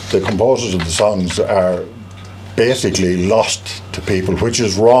composers of the songs are basically lost to people, which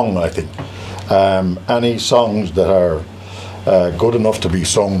is wrong, I think. Any songs that are good enough to be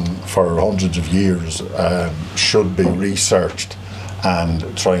sung for hundreds of years should be researched and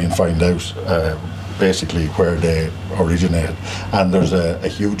try and find out basically where they originated. And there's a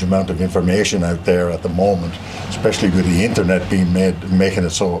huge amount of information out there at the moment, especially with the internet making it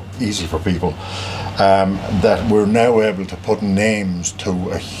so easy for people, that we're now able to put names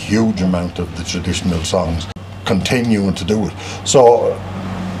to a huge amount of the traditional songs, continuing to do it. So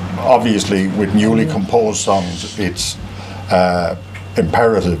obviously with newly composed songs, it's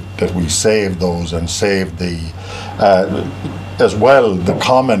imperative that we save those and save the as well the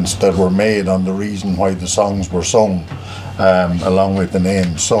comments that were made on the reason why the songs were sung, along with the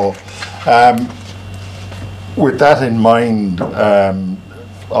names. So with that in mind,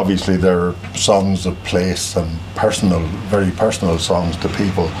 obviously there are songs of place and very personal songs to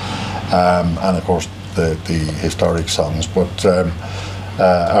people, and of course the historic songs, but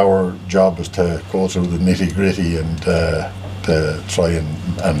our job is to go through the nitty-gritty and to try and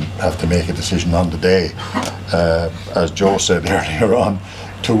have to make a decision on the day. As Joe said earlier on,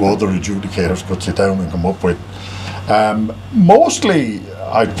 two other adjudicators could sit down and come up with. Mostly,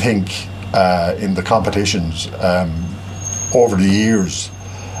 I think, in the competitions over the years,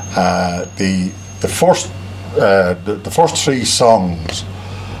 the first three songs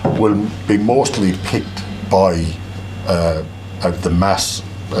will be mostly picked by the mass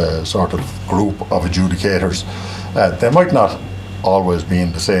sort of group of adjudicators. They might not always be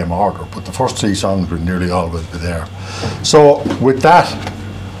in the same order, but the first three songs will nearly always be there. So with that,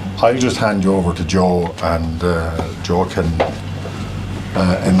 I'll just hand you over to Joe, and Joe can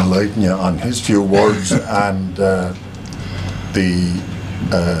enlighten you on his few words and the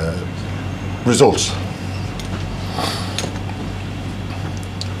results.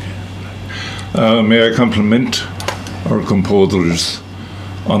 May I compliment our composers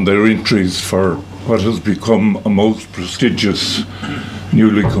on their entries for what has become a most prestigious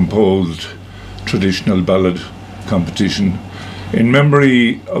newly composed traditional ballad competition, in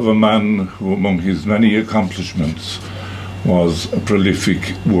memory of a man who, among his many accomplishments, was a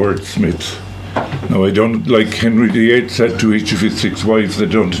prolific wordsmith Now, I don't, like Henry VIII said to each of his 6 wives, I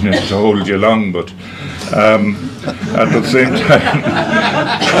don't need to hold you long, but at the same time,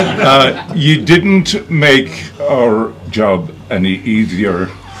 you didn't make our job any easier.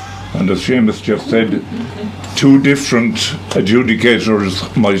 And as Seamus just said, 2 different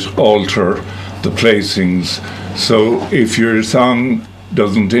adjudicators might alter the placings. So if your song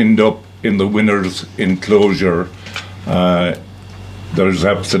doesn't end up in the winner's enclosure, there's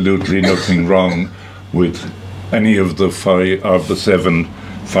absolutely nothing wrong with any of the 7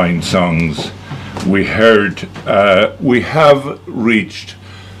 fine songs we heard. We have reached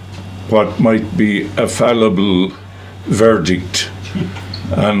what might be a fallible verdict,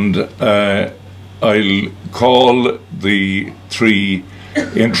 and I'll call the 3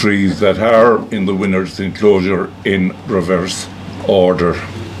 entries that are in the winner's enclosure in reverse order.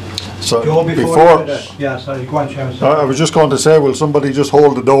 So Joe, before yeah, sorry, go on, Chairman. I was just going to say, will somebody just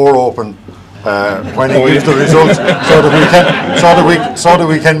hold the door open when he gives the results, so that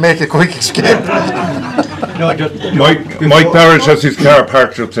we can make a quick escape? No, Mike Barrett has his car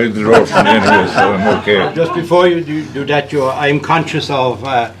parked outside the door from anyway, so I'm okay. Just before you do that, Joe, I'm conscious of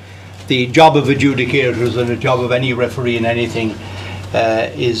the job of adjudicators, and the job of any referee in anything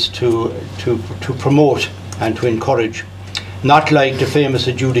is to promote and to encourage. Not like the famous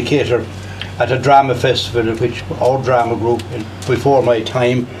adjudicator at a drama festival, in which our drama group, before my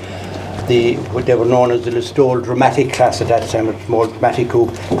time, they were known as the Listowel Dramatic Class at that time, a small dramatic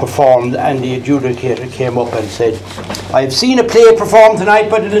group, performed, and the adjudicator came up and said, "I've seen a play performed tonight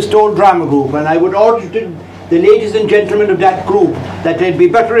by the Listowel Drama Group, and I would urge the ladies and gentlemen of that group that they'd be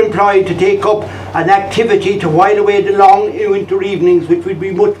better employed to take up an activity to while away the long winter evenings, which would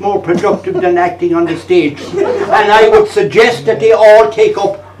be much more productive than acting on the stage. And I would suggest that they all take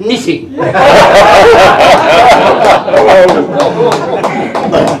up knitting."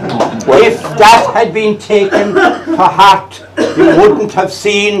 If that had been taken to heart, you wouldn't have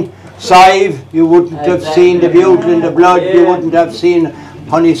seen Sive, you wouldn't have seen The Bugle in the Blood, you wouldn't have seen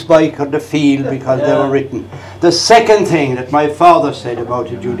Honey Spike or The Field, because they were written. The second thing that my father said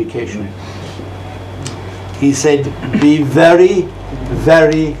about adjudication, he said, be very,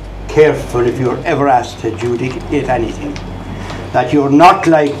 very careful if you're ever asked to adjudicate anything, that you're not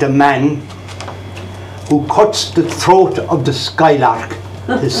like the man who cuts the throat of the skylark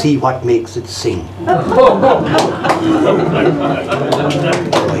to see what makes it sing.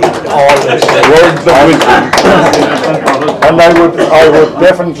 And I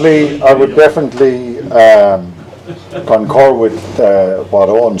would definitely concur with what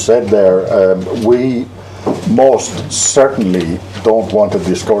Owen said there. We most certainly don't want to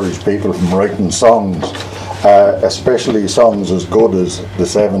discourage people from writing songs, especially songs as good as the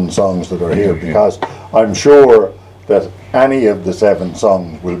 7 songs that are here, because I'm sure that any of the 7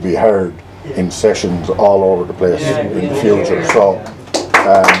 songs will be heard in sessions all over the place in the future. So,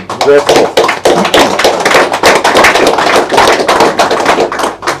 great stuff.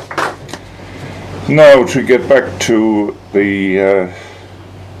 Now to get back to the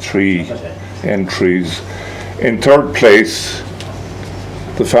 3 entries. In 3rd place,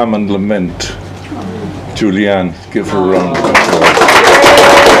 The Famine Lament. Julianne, give her a round of applause.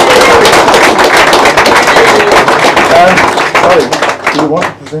 Sorry, do you want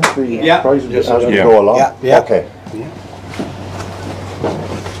to present the prizes as we go along? Yeah. Okay.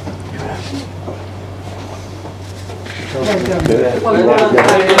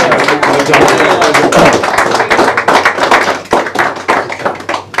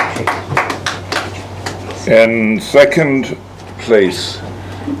 In 2nd place,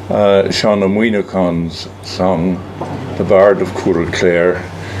 Sean Muinacon's song, The Bard of Curraclare,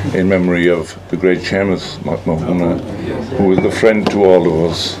 in memory of the great Seamus McMahon, who was a friend to all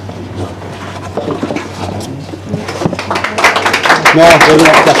of us. No,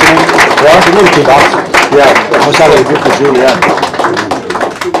 that's an empty box. Yeah, I'm sorry, give to Julianne.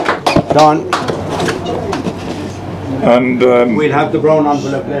 Don. And we'll have the brown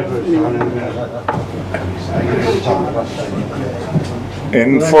envelope later.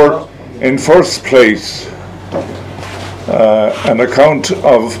 in 1st place, an account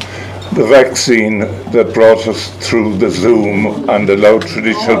of the vaccine that brought us through the Zoom and allowed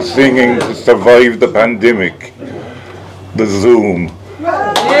traditional singing to survive the pandemic. The Zoom.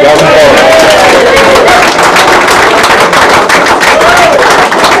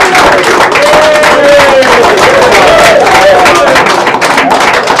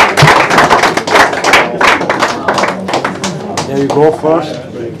 There you go first.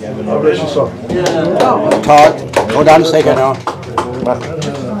 Todd, hold on a second now.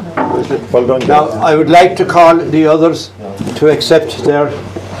 Well done, now, I would like to call the others to accept their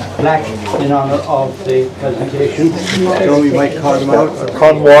plaque in honour of the presentation. So we might call them out.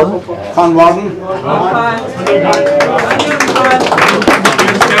 Con Warden. Con Warden.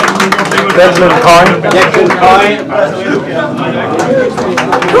 Declan Coyne. Declan Coyne.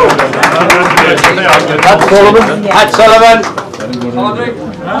 Pat Sullivan. Pat Sullivan.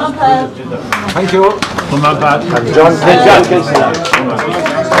 Thank you. And John Kinson.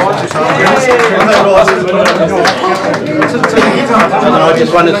 I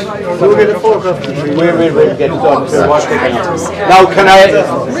just want to we'll get it done. Now can I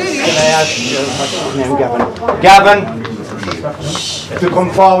ask what's his name, Gavin to come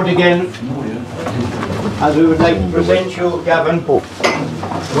forward again, as we would like to present you, Gavin,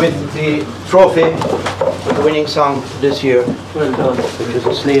 with the trophy for the winning song this year, which is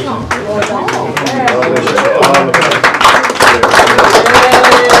a slate.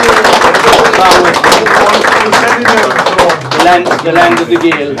 The land of the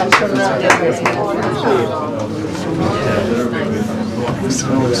Gale.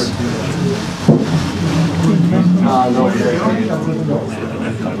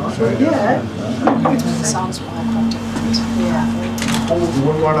 Sounds well.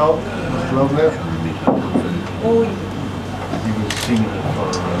 One more now. Lovely.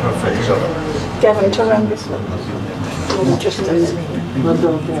 Gavin, turn around this way. Just a minute.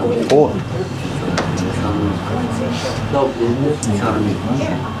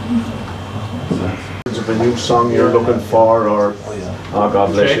 Of a new song you're looking for, or oh,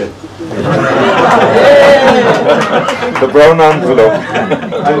 God bless you. The brown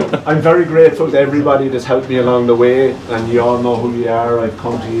envelope. I'm very grateful to everybody that's helped me along the way, and you all know who you are. I've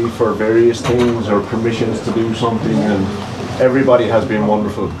come to you for various things or permissions to do something, and everybody has been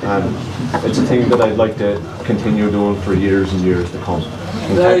wonderful, and it's a thing that I'd like to continue doing for years and years to come.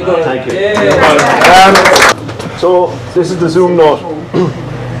 Very good. Thank you. So this is the Zoom note.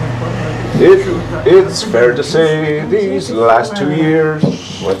 It's fair to say these last 2 years,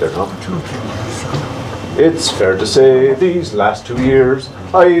 what they're not. It's fair to say these last 2 years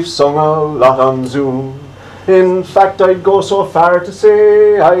I've sung a lot on Zoom. In fact, I'd go so far to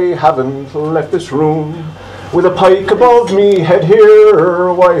say I haven't left this room with a pike above me head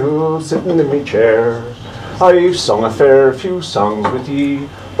here while sitting in me chair. I've sung a fair few songs with ye,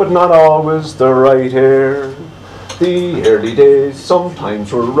 but not always the right air. The early days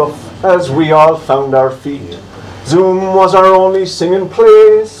sometimes were rough as we all found our feet. Zoom was our only singing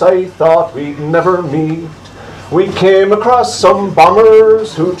place, I thought we'd never meet. We came across some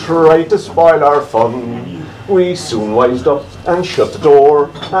bombers who tried to spoil our fun. We soon wised up and shut the door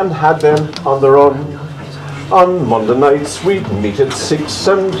and had them on the run. On Monday nights we'd meet at 6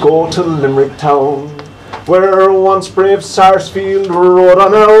 and go to Limerick town, where once brave Sarsfield rode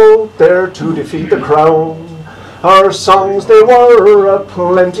on out there to defeat the Crown. Our songs they were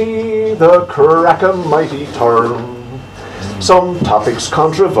a-plenty, the crack a mighty turn. Some topics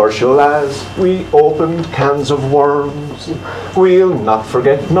controversial as we opened cans of worms. We'll not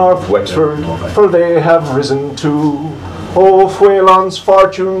forget North Wexford, for they have risen too. Oh, Whalon's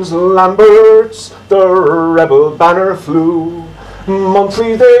fortunes, Lambert's, the rebel banner flew.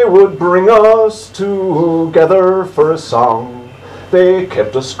 Monthly they would bring us together for a song. They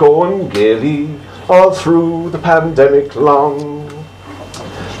kept us going gaily all through the pandemic long.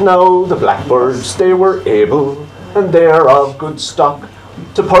 Now the blackbirds they were able, and they are of good stock,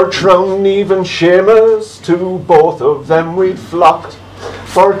 to perch round Niamh and Seamus, to both of them we'd flock.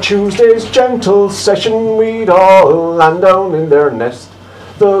 For Tuesday's gentle session we'd all land down in their nest.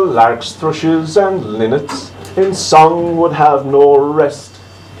 The larks, thrushes and linnets in song would have no rest.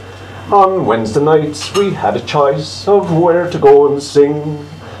 On Wednesday nights we had a choice of where to go and sing.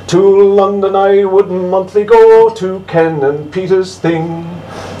 To London I would monthly go, to Ken and Peter's Thing.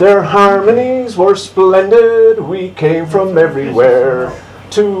 Their harmonies were splendid, we came from everywhere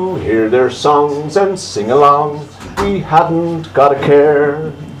to hear their songs and sing along, we hadn't got a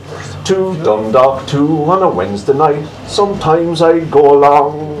care. To Dundalk too on a Wednesday night, sometimes I'd go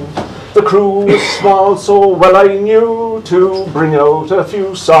along. The crew was small, so well I knew to bring out a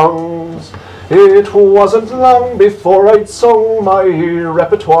few songs. It wasn't long before I'd sung my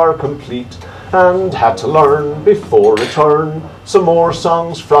repertoire complete, and had to learn before return some more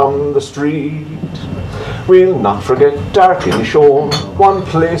songs from the street. We'll not forget Dark Inishowen, one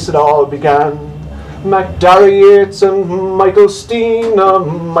place it all began. MacDarry Yates and Michael Steen a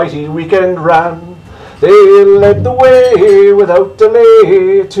mighty weekend ran. They led the way without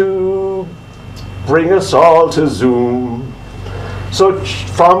delay to bring us all to Zoom. Such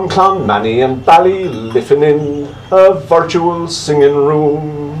from Clonmany and Ballyliffin in a virtual singing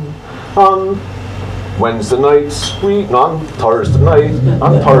room. On Wednesday night, sweet on Thursday night.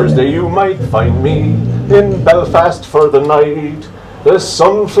 On Thursday you might find me in Belfast for the night. The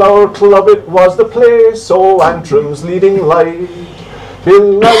Sunflower Club, it was the place, oh Antrim's leading light.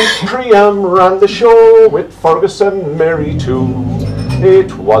 Bill Knight, Priam ran the show with Ferguson, Mary too.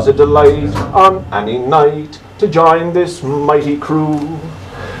 It was a delight on any night to join this mighty crew.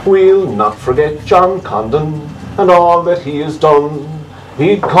 We'll not forget John Condon and all that he has done.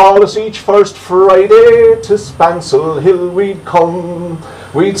 He'd call us each first Friday to Spancel Hill we'd come.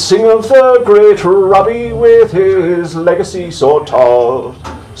 We'd sing of the great Robbie with his legacy so tall.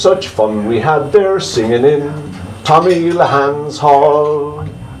 Such fun we had there singing in Tommy Lahan's hall.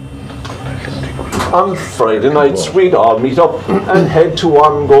 On Friday nights we'd all meet up and head to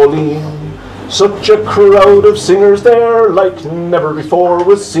Angoline. Such a crowd of singers there like never before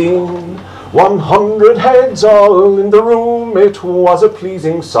was seen. 100 heads all in the room, it was a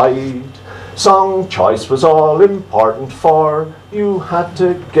pleasing sight. Song choice was all important for you had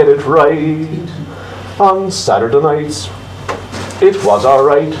to get it right. On Saturday nights it was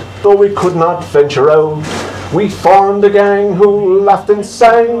alright, though we could not venture out. We formed a gang who laughed and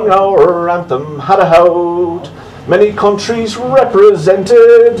sang, our anthem had a hout. Many countries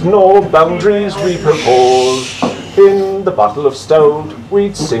represented, no boundaries we proposed. In the bottle of stout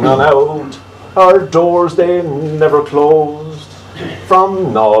we'd sing on out, our doors they never closed.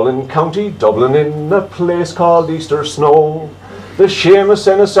 From Noll in County Dublin in a place called Easter Snow, the Seamus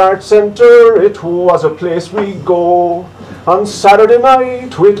Ennis Arts Centre, it was a place we'd go. On Saturday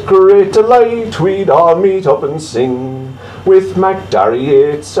night with great delight we'd all meet up and sing. With MacDarry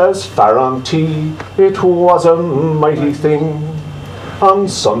Yates as Farron T, it was a mighty thing. On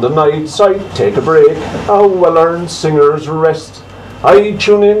Sunday nights I'd take a break, a well-earned singer's rest. I'd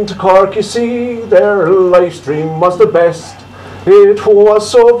tune in to Cork, you see, their live stream was the best. It was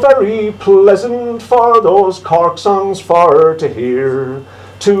so very pleasant for those Cork songs for to hear,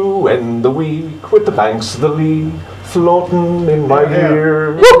 to end the week with the banks of the Lee floating in my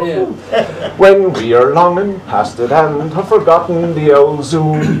ear. When we are longing past it and have forgotten the old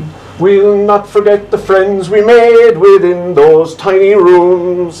Zoom, we'll not forget the friends we made within those tiny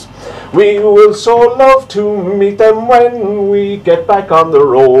rooms. We will so love to meet them when we get back on the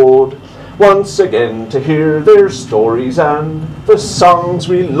road, once again to hear their stories and the songs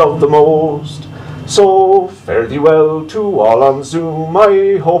we love the most. So fare thee well to all on Zoom,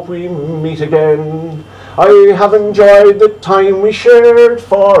 I hope we meet again. I have enjoyed the time we shared,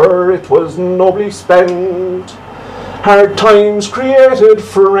 for it was nobly spent. Hard times created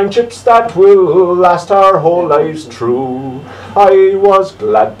friendships that will last our whole lives through. I was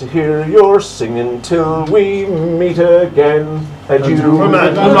glad to hear your singing till we meet again. Adieu.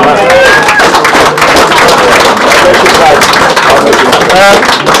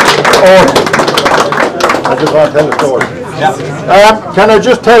 I just want to tell a story. Can I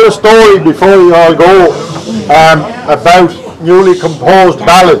just tell a story before you all go about newly composed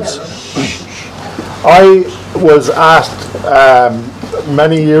ballads? I was asked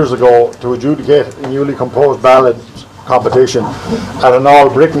many years ago to adjudicate a newly composed ballads competition at an All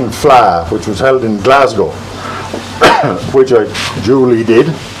Britain FLA, which was held in Glasgow, which I duly did.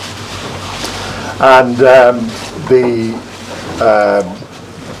 And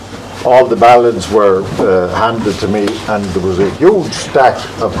all the ballads were handed to me, and there was a huge stack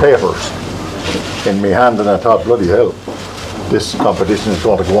of papers in my hand, and I thought, bloody hell, this competition is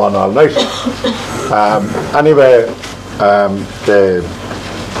going to go on all night. Anyway, the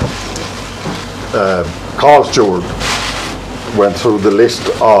call steward went through the list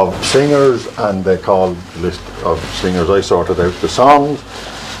of singers, and they called the list of singers. I sorted out the songs,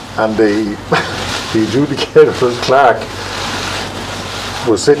 and the adjudicator's clerk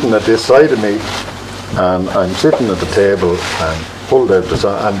was sitting at this side of me, and I'm sitting at the table and pulled out the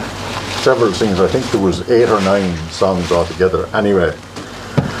song, and several singers, I think there was 8 or 9 songs altogether. Anyway,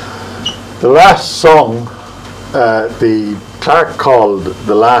 the last song, the clerk called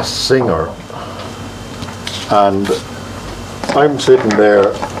the last singer, and I'm sitting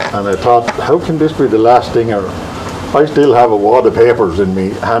there and I thought, how can this be the last singer? I still have a wad of papers in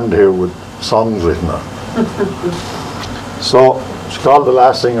my hand here with songs written on. So she called the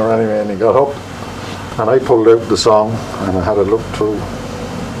last singer anyway, and he got up, and I pulled out the song, and I had a look through,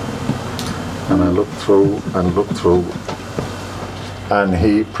 and I looked through and looked through, and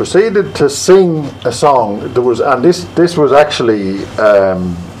he proceeded to sing a song. There was, and this was actually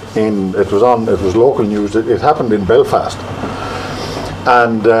it was local news. It happened in Belfast.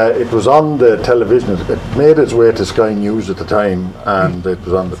 and it was on the television. It made its way to Sky News at the time, and it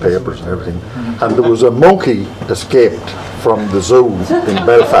was on the papers and everything. And there was a monkey escaped from the zoo in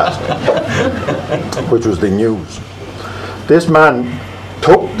Belfast, which was the news. This man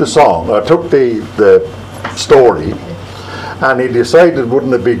took the song, or took the story, and he decided,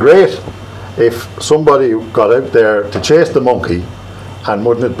 wouldn't it be great if somebody got out there to chase the monkey, and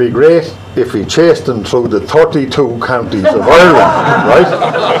wouldn't it be great if he chased him through the 32 counties of Ireland, right?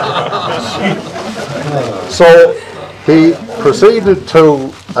 So he proceeded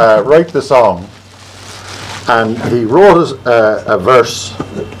to write the song, and he wrote a verse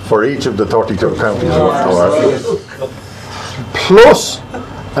for each of the 32 counties of Ireland, plus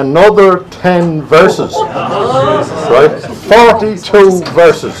another 10 verses, right? 42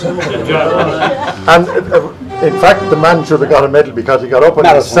 verses. And in fact, the man should have got a medal because he got up and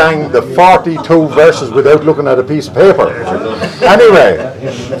he sang the 42 verses without looking at a piece of paper. Anyway,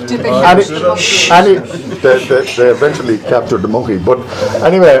 they eventually captured the monkey, but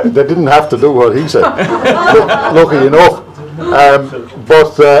anyway, they didn't have to do what he said. Lucky enough.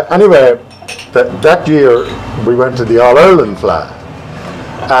 Anyway, that year we went to the All-Ireland flag.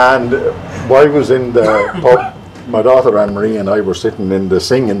 And I was in the pub, my daughter Anne-Marie and I were sitting in the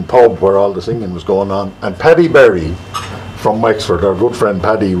singing pub where all the singing was going on, and Paddy Berry from Wexford, our good friend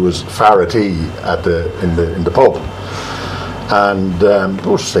Paddy, was Faratee in the pub, and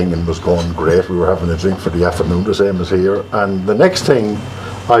the singing was going great. We were having a drink for the afternoon, the same as here, and the next thing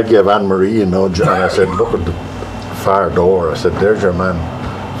I gave Anne-Marie a nudge and I said, look at the far door. I said, there's your man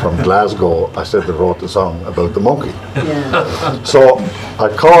from Glasgow. I said, they wrote the song about the monkey. Yeah. So I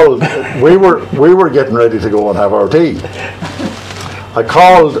called, we were getting ready to go and have our tea. I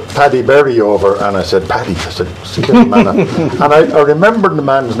called Paddy Berry over and I said, Paddy, I said, see that man. And I remembered the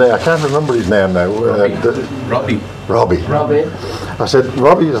man's name. I can't remember his name now. Robbie. I said,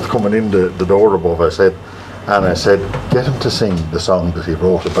 Robbie is coming in the door above. I said, get him to sing the song that he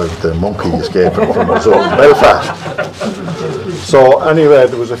wrote about the monkey escaping from his own Belfast. So anyway,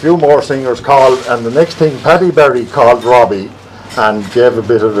 there was a few more singers called, and the next thing, Paddy Berry called Robbie and gave a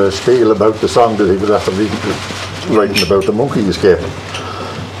bit of a spiel about the song that he was after writing about the monkey escaping.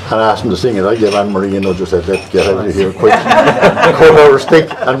 And I asked him to sing it. I gave Anne-Marie a nudge. I said, let's get out of here quick. Cut our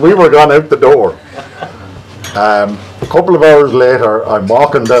stick. And we were gone out the door. A couple of hours later, I'm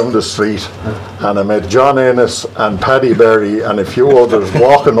walking down the street and I met John Ennis and Paddy Berry and a few others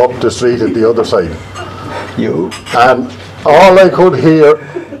walking up the street at the other side. And all I could hear,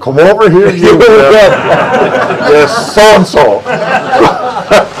 come over here, you yes, so-and-so.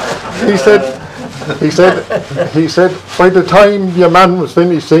 He said, by the time your man was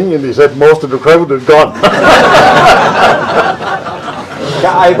finished singing, he said, most of the crowd had gone.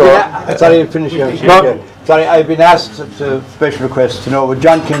 Sorry, finish here. Sorry, I've been asked to special request to know would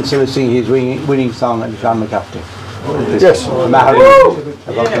John Kinsey will sing his winning song at Sean McCafferty. Yes. The Maharis.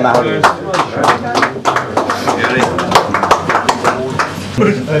 About the Maharis.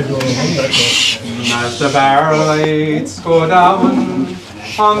 As the bar lights go down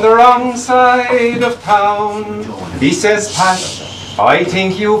on the wrong side of town, he says, Pat, I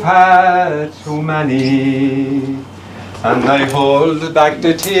think you've had too many. And I hold back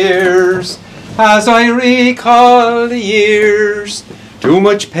the tears as I recall the years, too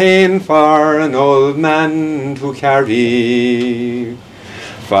much pain for an old man to carry.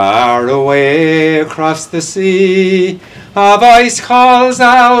 Far away across the sea, a voice calls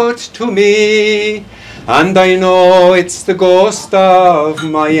out to me, and I know it's the ghost of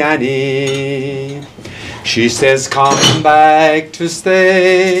my Annie. She says, come back to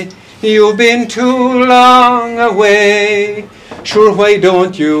stay, you've been too long away. Sure, why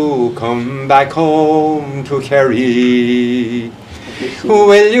don't you come back home to Kerry?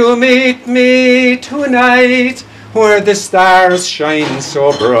 Will you meet me tonight where the stars shine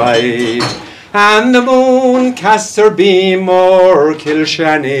so bright and the moon casts her beam o'er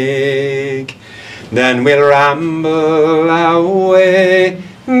Kilshannig? Then we'll ramble away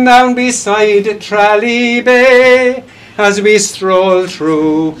down beside Trally Bay as we stroll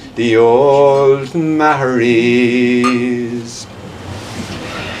through the old Maharis.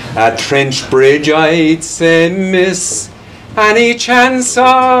 At Trench Bridge I'd say, miss, any chance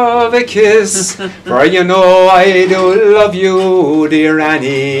of a kiss, for you know I do love you, dear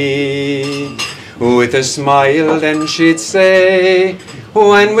Annie. With a smile then she'd say,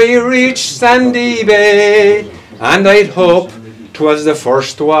 when we reach Sandy Bay, and I'd hope 'twas the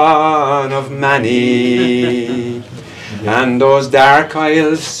first one of many. And those dark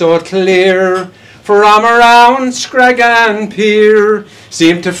aisles so clear from around Scraggan Pier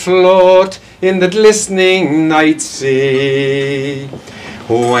seem to float in the glistening night sea.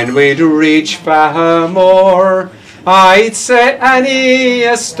 When we'd reach Fahamore, I'd say, Annie,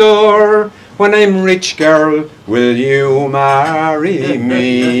 a store, when I'm rich, girl, will you marry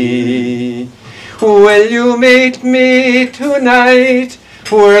me? Will you meet me tonight,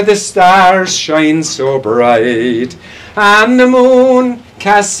 where the stars shine so bright, and the moon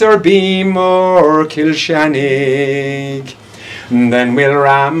casts her beam o'er Kilshannig? Then we'll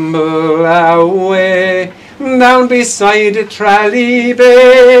ramble away down beside Tralee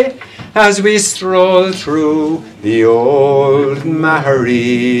Bay, as we stroll through the old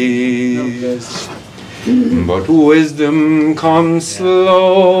Maries. But wisdom comes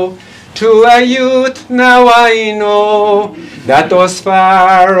slow to a youth, now I know that those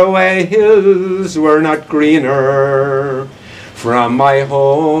faraway hills were not greener. From my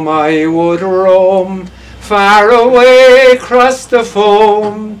home I would roam far away across the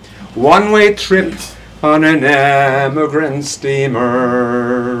foam, one-way trip on an emigrant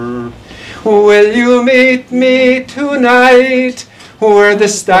steamer. Will you meet me tonight, where the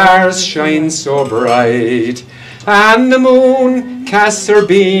stars shine so bright, and the moon casts her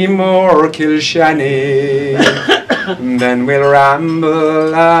beam o'er Kilshannig? Then we'll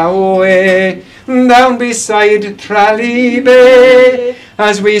ramble away down beside Tralee Bay,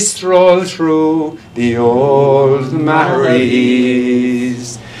 as we stroll through the old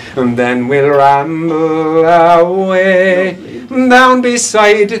Maries. And then we'll ramble away down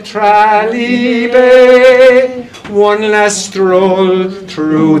beside Tralee Bay, one last stroll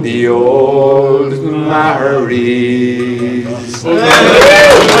through the old Maries. Yeah.